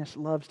darkness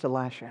loves to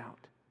lash out.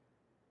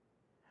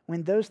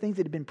 When those things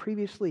that have been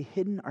previously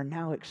hidden are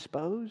now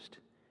exposed,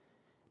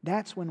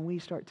 that's when we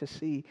start to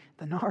see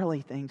the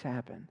gnarly things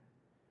happen.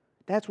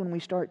 That's when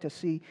we start to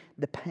see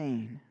the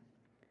pain.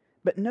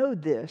 But know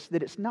this,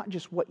 that it's not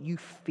just what you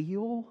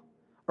feel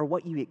or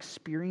what you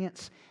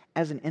experience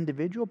as an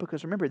individual,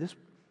 because remember, these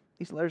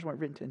letters weren't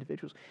written to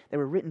individuals. They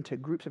were written to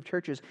groups of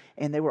churches,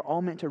 and they were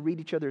all meant to read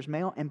each other's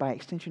mail, and by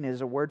extension, it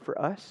is a word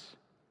for us.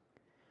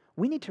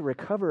 We need to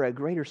recover a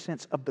greater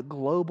sense of the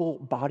global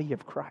body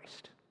of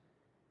Christ.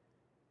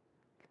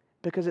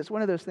 Because it's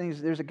one of those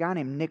things, there's a guy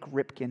named Nick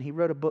Ripken. He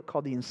wrote a book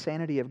called The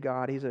Insanity of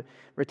God. He's a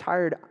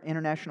retired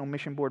International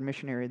Mission Board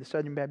missionary, the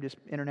Southern Baptist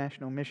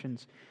International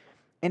Missions.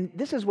 And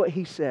this is what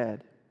he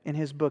said in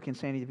his book,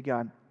 Insanity of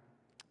God.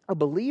 A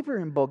believer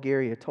in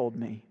Bulgaria told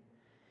me,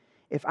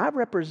 if I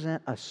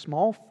represent a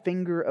small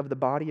finger of the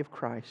body of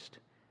Christ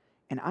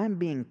and I'm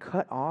being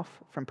cut off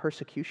from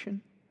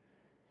persecution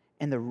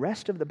and the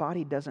rest of the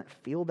body doesn't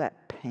feel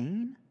that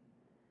pain,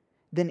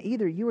 then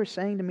either you are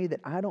saying to me that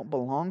I don't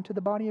belong to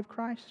the body of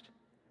Christ,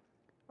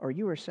 or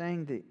you are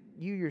saying that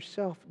you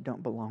yourself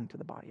don't belong to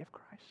the body of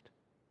Christ.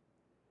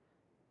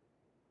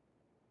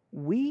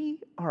 We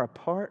are a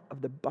part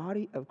of the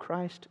body of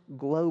Christ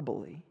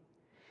globally.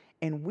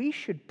 And we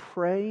should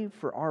pray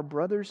for our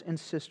brothers and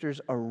sisters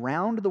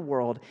around the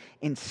world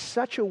in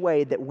such a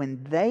way that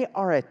when they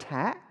are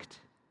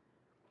attacked,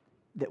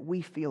 that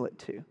we feel it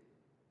too.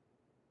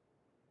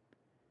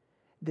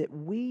 That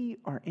we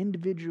are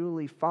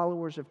individually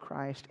followers of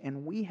Christ,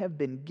 and we have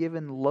been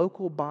given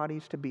local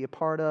bodies to be a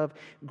part of,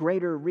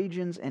 greater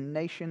regions and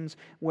nations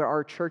where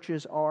our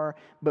churches are,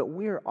 but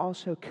we are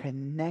also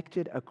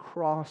connected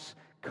across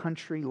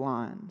country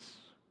lines.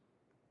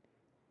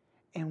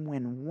 And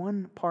when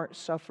one part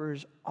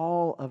suffers,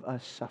 all of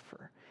us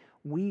suffer.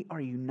 We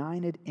are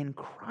united in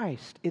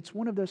Christ. It's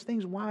one of those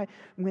things why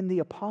when the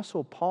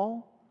Apostle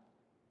Paul,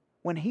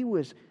 when he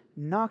was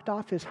knocked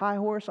off his high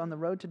horse on the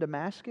road to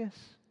Damascus,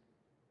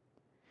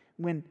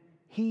 when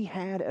he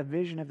had a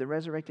vision of the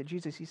resurrected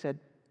Jesus,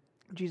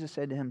 Jesus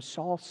said to him,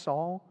 Saul,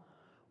 Saul,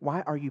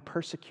 why are you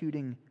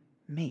persecuting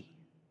me?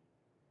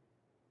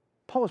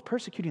 Paul was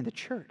persecuting the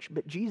church,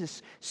 but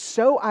Jesus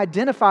so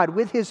identified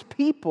with his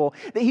people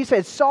that he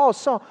said, Saul,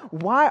 Saul,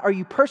 why are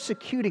you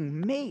persecuting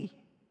me?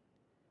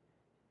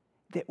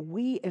 That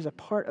we as a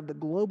part of the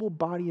global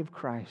body of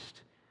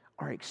Christ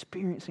are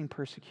experiencing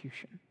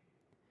persecution.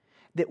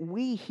 That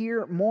we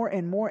hear more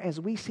and more as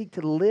we seek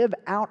to live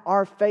out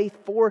our faith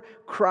for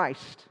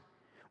Christ.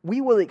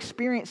 We will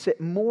experience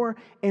it more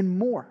and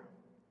more.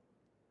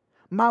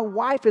 My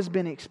wife has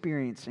been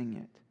experiencing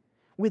it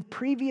with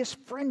previous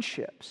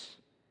friendships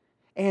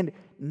and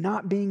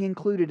not being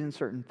included in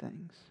certain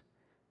things.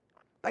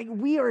 Like,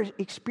 we are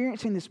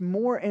experiencing this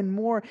more and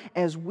more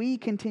as we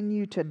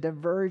continue to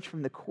diverge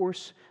from the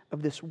course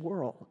of this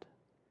world.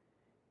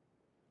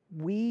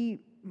 We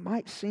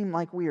might seem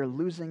like we are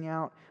losing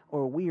out,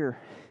 or we're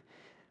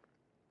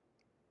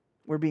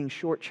being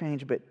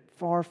shortchanged, but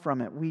far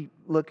from it. We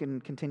look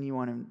and continue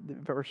on in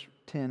verse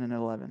 10 and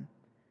 11.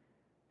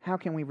 How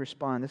can we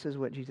respond? This is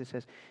what Jesus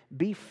says.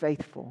 Be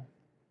faithful,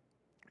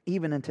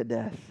 even unto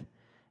death,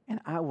 and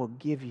I will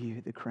give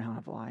you the crown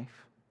of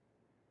life.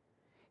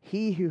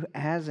 He who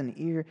has an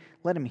ear,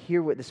 let him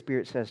hear what the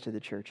Spirit says to the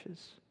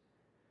churches.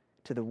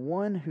 To the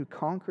one who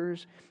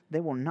conquers, they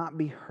will not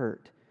be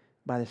hurt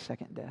by the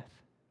second death.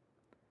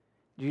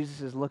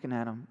 Jesus is looking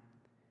at him,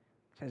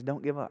 says,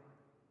 don't give up.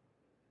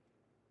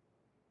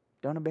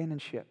 Don't abandon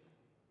ship.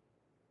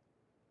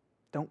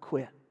 Don't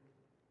quit.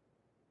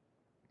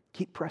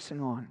 Keep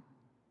pressing on.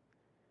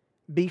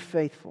 Be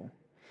faithful,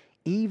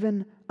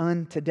 even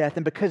unto death.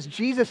 And because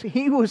Jesus,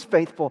 He was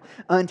faithful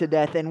unto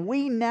death, and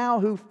we now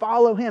who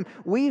follow Him,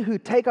 we who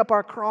take up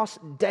our cross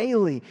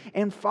daily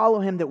and follow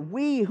Him, that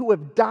we who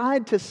have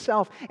died to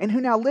self and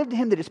who now live to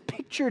Him, that is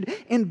pictured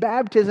in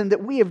baptism,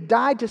 that we have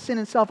died to sin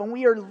and self, and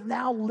we are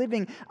now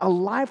living a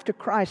life to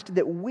Christ,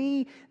 that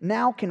we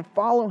now can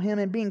follow Him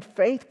in being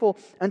faithful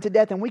unto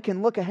death, and we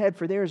can look ahead,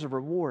 for there is a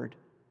reward.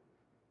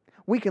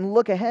 We can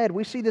look ahead.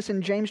 We see this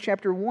in James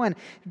chapter 1,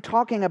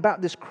 talking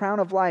about this crown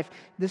of life.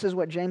 This is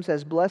what James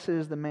says, blessed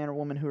is the man or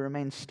woman who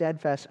remains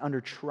steadfast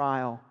under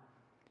trial.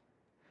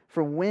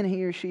 For when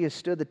he or she has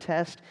stood the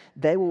test,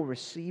 they will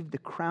receive the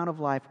crown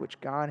of life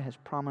which God has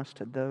promised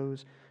to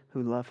those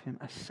who love Him.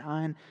 A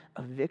sign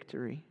of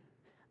victory,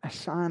 a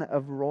sign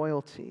of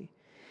royalty.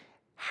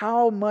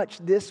 How much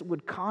this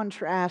would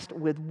contrast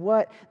with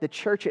what the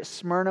church at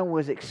Smyrna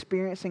was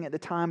experiencing at the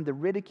time, the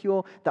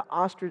ridicule,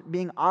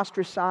 being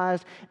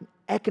ostracized,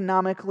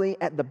 economically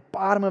at the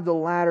bottom of the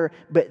ladder.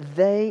 But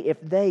they, if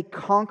they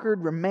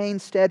conquered, remained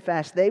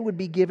steadfast, they would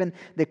be given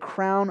the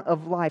crown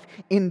of life,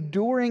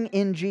 enduring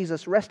in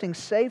Jesus, resting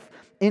safe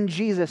in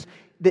Jesus,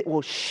 that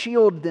will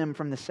shield them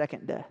from the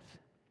second death.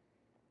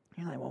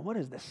 You're like, well, what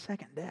is the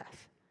second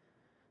death?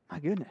 My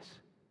goodness.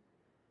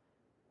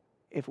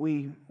 If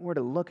we were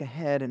to look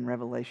ahead in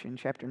Revelation,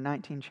 chapter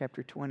 19,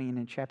 chapter 20, and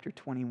in chapter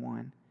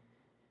 21,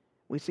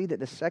 we see that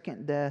the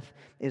second death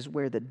is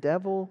where the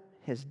devil,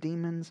 his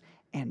demons,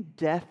 and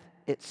death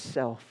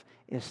itself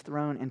is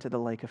thrown into the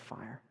lake of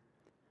fire,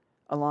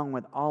 along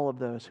with all of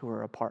those who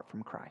are apart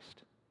from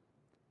Christ.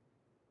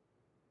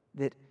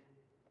 That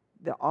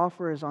the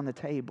offer is on the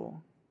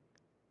table.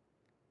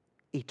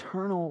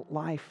 Eternal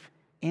life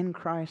in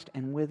Christ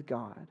and with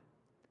God,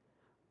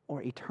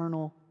 or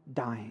eternal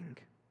dying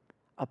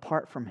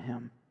apart from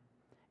Him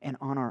and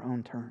on our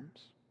own terms.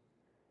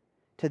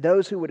 To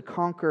those who would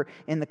conquer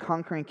in the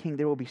conquering King,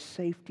 there will be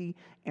safety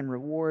and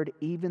reward,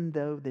 even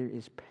though there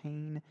is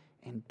pain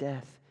and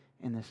death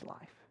in this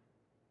life.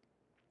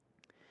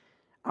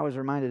 I was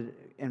reminded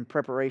in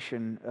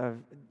preparation of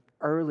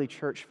early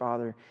church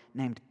father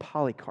named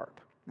Polycarp.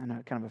 I know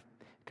it kind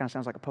of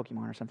sounds like a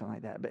Pokemon or something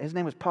like that, but his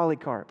name was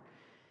Polycarp.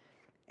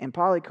 And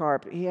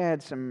Polycarp, he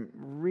had some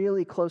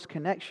really close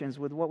connections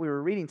with what we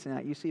were reading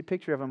tonight. You see a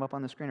picture of him up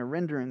on the screen, a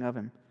rendering of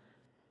him.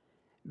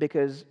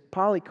 Because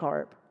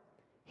Polycarp,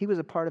 he was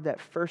a part of that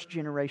first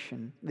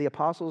generation. The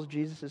apostles,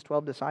 Jesus'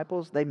 12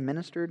 disciples, they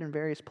ministered in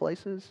various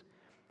places.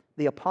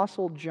 The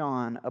apostle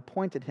John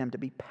appointed him to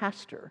be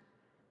pastor.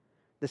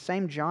 The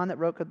same John that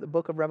wrote the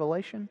book of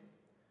Revelation,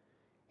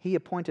 he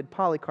appointed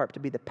Polycarp to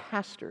be the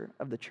pastor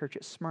of the church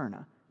at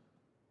Smyrna,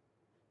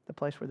 the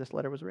place where this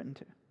letter was written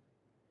to.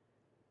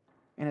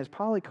 And as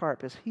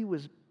Polycarp, as he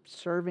was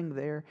serving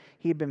there,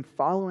 he had been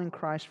following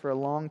Christ for a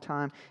long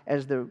time.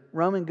 As the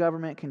Roman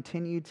government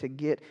continued to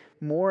get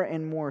more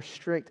and more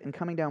strict and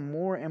coming down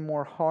more and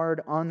more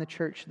hard on the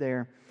church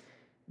there,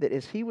 that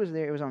as he was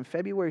there, it was on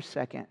February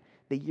 2nd,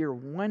 the year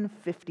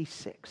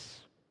 156.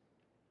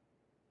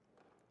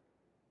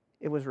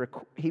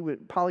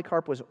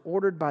 Polycarp was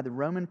ordered by the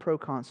Roman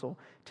proconsul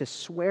to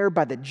swear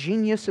by the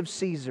genius of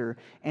Caesar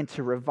and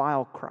to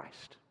revile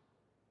Christ,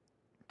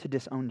 to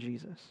disown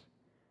Jesus.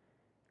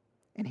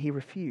 And he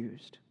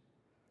refused.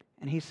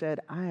 And he said,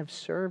 I have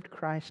served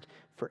Christ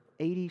for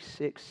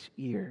 86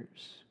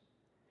 years.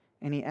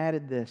 And he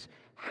added this,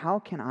 how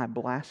can I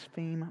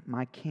blaspheme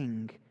my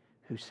King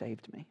who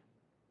saved me?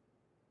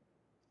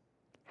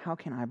 How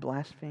can I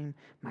blaspheme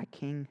my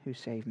King who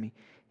saved me?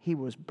 He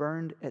was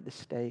burned at the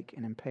stake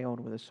and impaled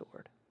with a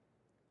sword.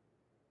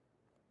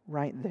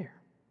 Right there.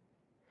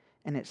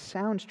 And it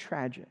sounds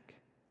tragic.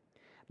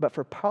 But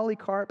for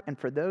Polycarp and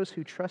for those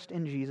who trust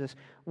in Jesus,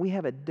 we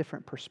have a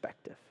different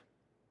perspective.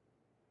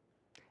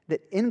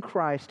 That in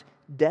Christ,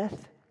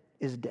 death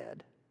is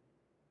dead.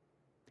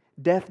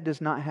 Death does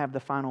not have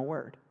the final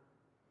word.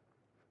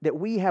 That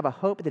we have a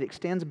hope that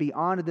extends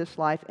beyond this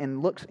life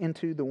and looks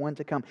into the one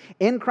to come.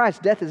 In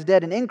Christ, death is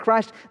dead, and in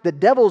Christ, the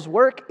devil's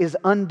work is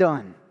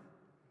undone.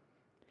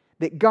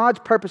 That God's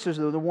purposes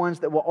are the ones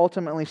that will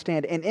ultimately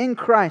stand. And in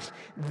Christ,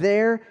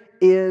 there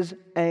is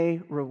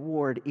a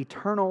reward,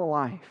 eternal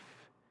life.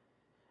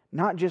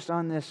 Not just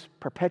on this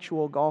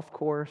perpetual golf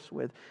course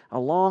with a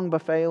long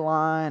buffet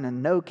line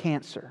and no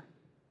cancer.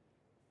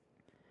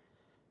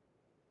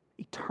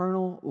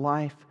 Eternal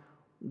life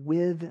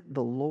with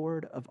the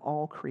Lord of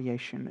all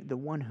creation, the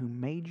one who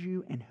made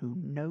you and who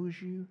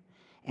knows you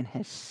and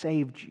has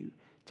saved you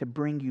to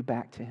bring you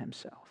back to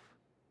Himself.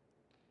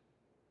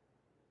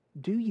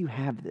 Do you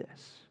have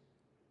this?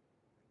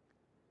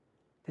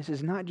 This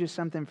is not just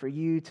something for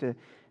you to,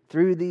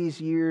 through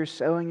these years,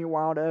 sowing your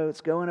wild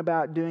oats, going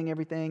about doing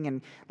everything,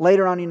 and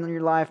later on in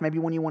your life, maybe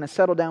when you want to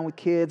settle down with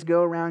kids,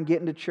 go around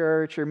getting to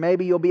church, or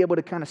maybe you'll be able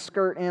to kind of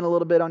skirt in a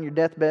little bit on your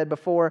deathbed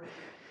before.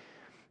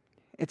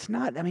 It's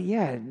not,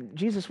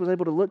 Jesus was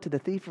able to look to the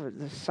thief at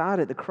the side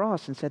at the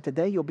cross and said,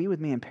 today you'll be with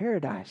me in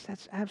paradise.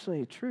 That's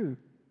absolutely true.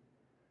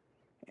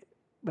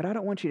 But I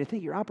don't want you to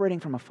think you're operating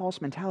from a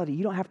false mentality.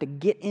 You don't have to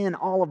get in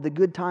all of the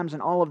good times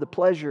and all of the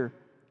pleasure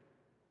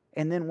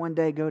and then one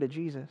day go to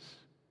Jesus.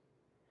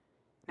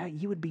 Now,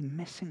 you would be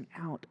missing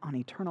out on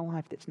eternal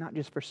life that's not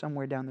just for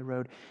somewhere down the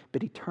road,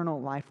 but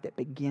eternal life that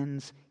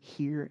begins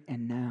here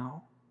and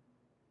now.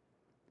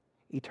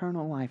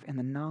 Eternal life and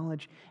the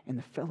knowledge and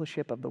the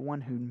fellowship of the one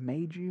who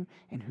made you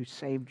and who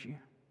saved you.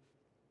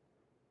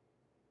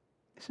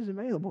 This is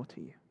available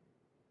to you.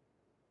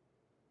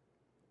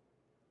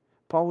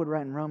 Paul would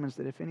write in Romans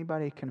that if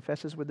anybody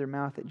confesses with their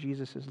mouth that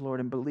Jesus is Lord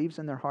and believes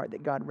in their heart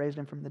that God raised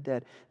Him from the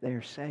dead, they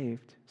are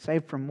saved.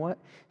 Saved from what?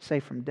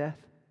 Saved from death.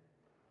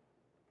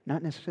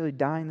 Not necessarily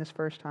dying this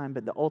first time,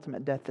 but the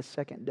ultimate death, the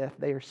second death.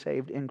 They are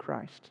saved in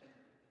Christ.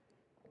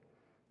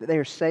 That they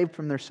are saved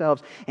from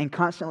themselves and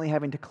constantly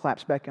having to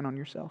collapse back in on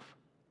yourself.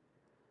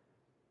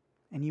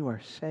 And you are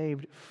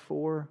saved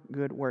for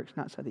good works,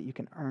 not so that you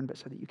can earn, but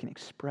so that you can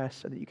express,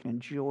 so that you can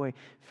enjoy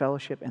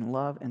fellowship and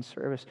love and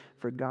service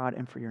for God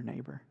and for your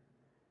neighbor.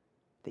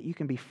 That you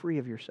can be free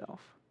of yourself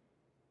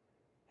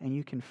and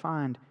you can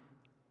find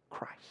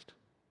Christ.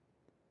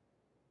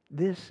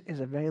 This is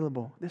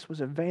available. This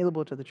was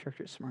available to the church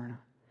at Smyrna.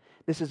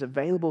 This is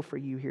available for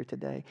you here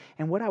today.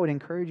 And what I would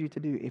encourage you to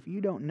do, if you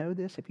don't know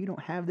this, if you don't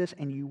have this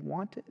and you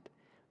want it,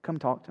 come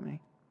talk to me.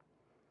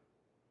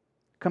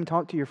 Come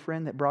talk to your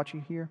friend that brought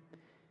you here.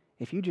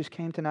 If you just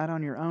came tonight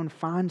on your own,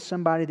 find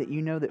somebody that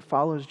you know that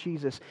follows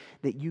Jesus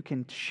that you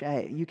can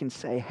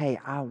say, hey,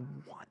 I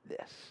want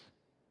this.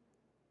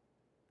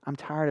 I'm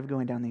tired of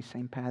going down these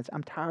same paths.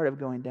 I'm tired of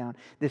going down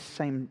this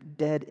same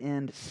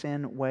dead-end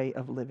sin way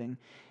of living.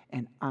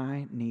 And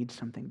I need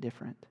something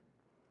different.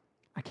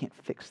 I can't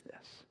fix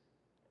this.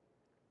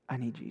 I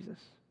need Jesus.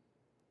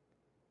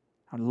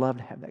 I would love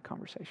to have that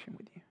conversation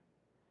with you.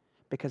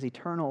 Because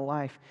eternal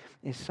life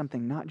is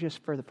something not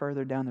just for the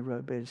further down the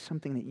road, but it's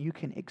something that you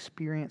can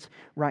experience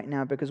right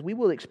now. Because we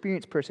will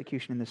experience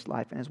persecution in this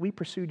life. And as we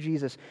pursue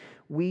Jesus,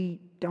 we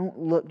don't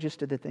look just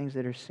to the things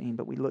that are seen,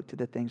 but we look to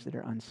the things that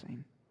are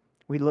unseen.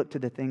 We look to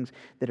the things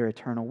that are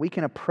eternal. We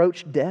can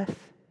approach death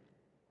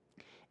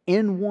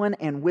in one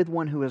and with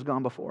one who has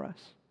gone before us.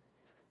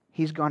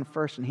 He's gone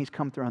first and He's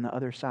come through on the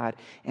other side.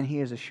 And He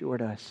has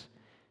assured us,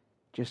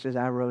 just as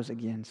I rose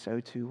again, so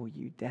too will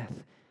you.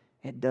 Death,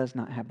 it does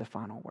not have the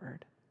final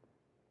word.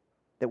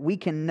 That we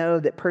can know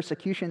that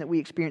persecution that we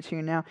experience here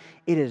and now,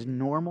 it is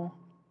normal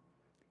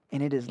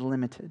and it is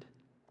limited.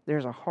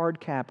 There's a hard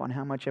cap on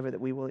how much of it that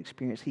we will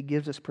experience. He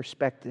gives us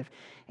perspective,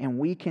 and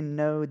we can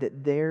know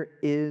that there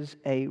is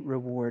a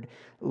reward.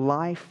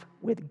 Life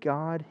with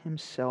God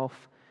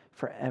Himself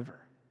forever.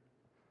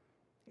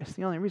 It's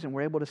the only reason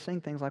we're able to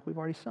sing things like we've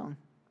already sung.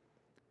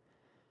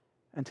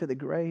 Unto the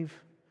grave,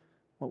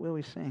 what will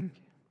we sing?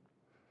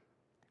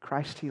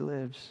 Christ He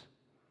lives.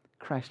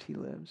 Christ He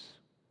lives.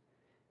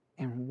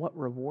 And what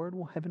reward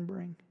will heaven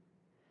bring?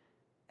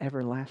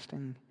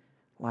 Everlasting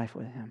life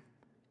with Him.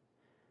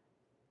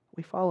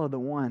 We follow the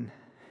one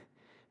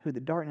who the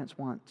darkness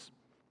wants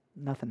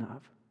nothing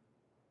of,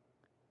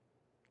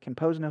 can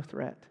pose no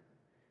threat,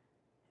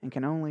 and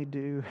can only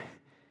do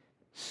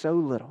so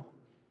little.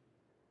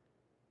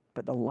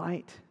 But the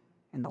light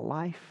and the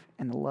life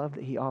and the love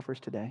that He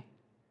offers today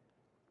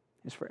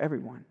is for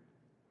everyone.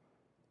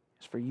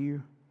 It's for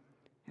you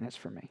and it's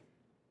for me.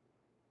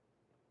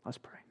 Let's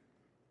pray.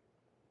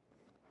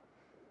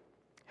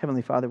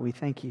 Heavenly Father, we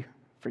thank You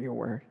for Your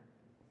word.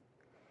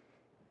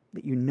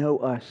 That You know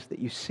us, that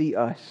You see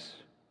us,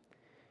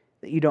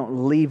 that You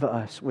don't leave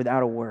us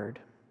without a word.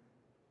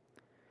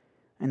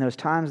 And those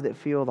times that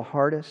feel the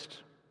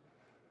hardest,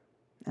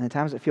 and the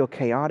times that feel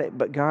chaotic,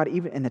 but God,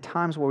 even in the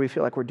times where we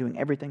feel like we're doing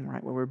everything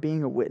right, where we're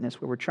being a witness,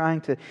 where we're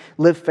trying to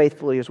live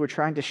faithfully, as we're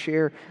trying to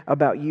share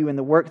about You and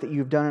the work that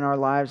You've done in our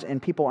lives,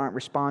 and people aren't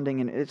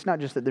responding, and it's not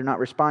just that they're not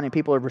responding,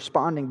 people are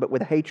responding, but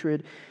with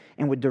hatred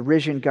and with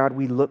derision, God,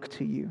 we look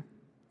to You.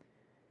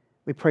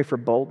 We pray for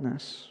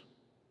boldness.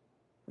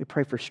 We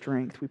pray for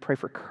strength. We pray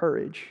for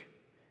courage,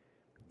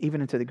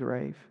 even into the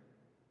grave.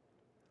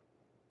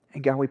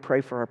 And God, we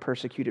pray for our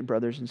persecuted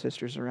brothers and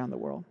sisters around the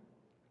world.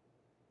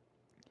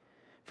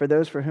 For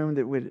those for whom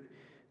it would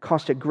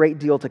cost a great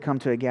deal to come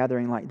to a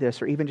gathering like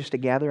this, or even just to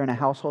gather in a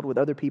household with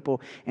other people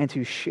and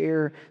to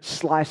share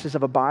slices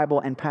of a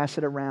Bible and pass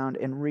it around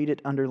and read it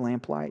under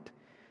lamplight.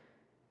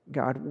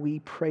 God, we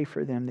pray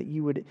for them, that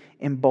you would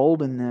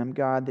embolden them,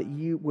 God, that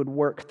you would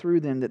work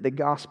through them, that the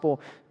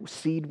gospel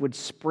seed would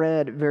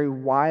spread very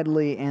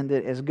widely, and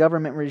that as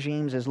government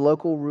regimes, as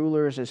local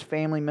rulers, as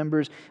family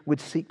members would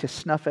seek to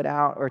snuff it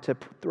out or to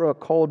throw a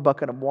cold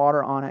bucket of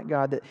water on it,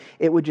 God, that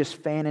it would just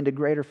fan into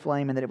greater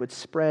flame and that it would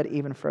spread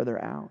even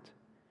further out.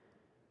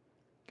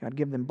 God,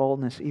 give them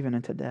boldness even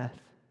unto death.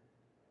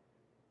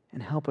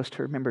 And help us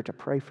to remember to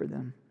pray for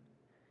them,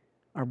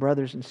 our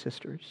brothers and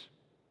sisters.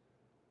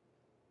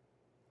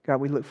 God,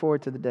 we look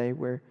forward to the day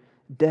where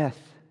death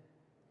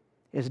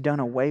is done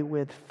away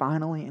with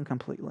finally and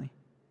completely,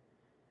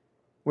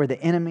 where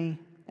the enemy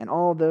and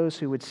all those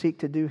who would seek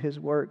to do his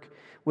work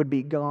would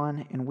be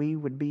gone and we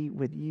would be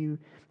with you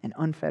in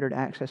unfettered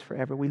access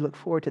forever. We look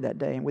forward to that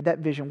day, and with that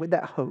vision, with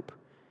that hope,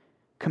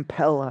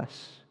 compel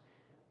us.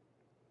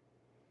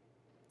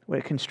 Would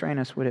it constrain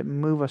us? Would it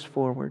move us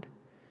forward?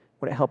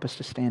 Would it help us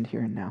to stand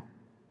here and now?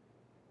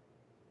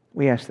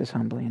 We ask this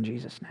humbly in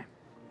Jesus' name.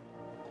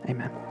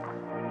 Amen.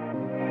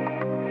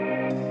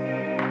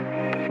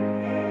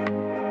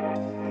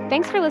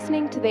 Thanks for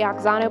listening to the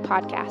Oxano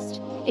podcast.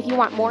 If you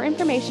want more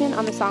information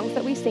on the songs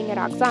that we sing at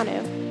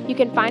Oxano, you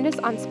can find us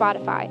on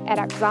Spotify at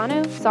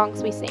Oxano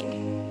Songs We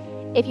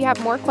Sing. If you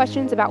have more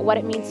questions about what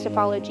it means to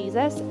follow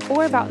Jesus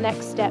or about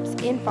next steps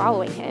in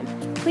following him,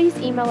 please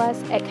email us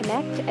at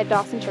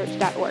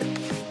connect@dawsonchurch.org.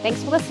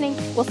 Thanks for listening.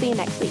 We'll see you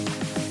next week.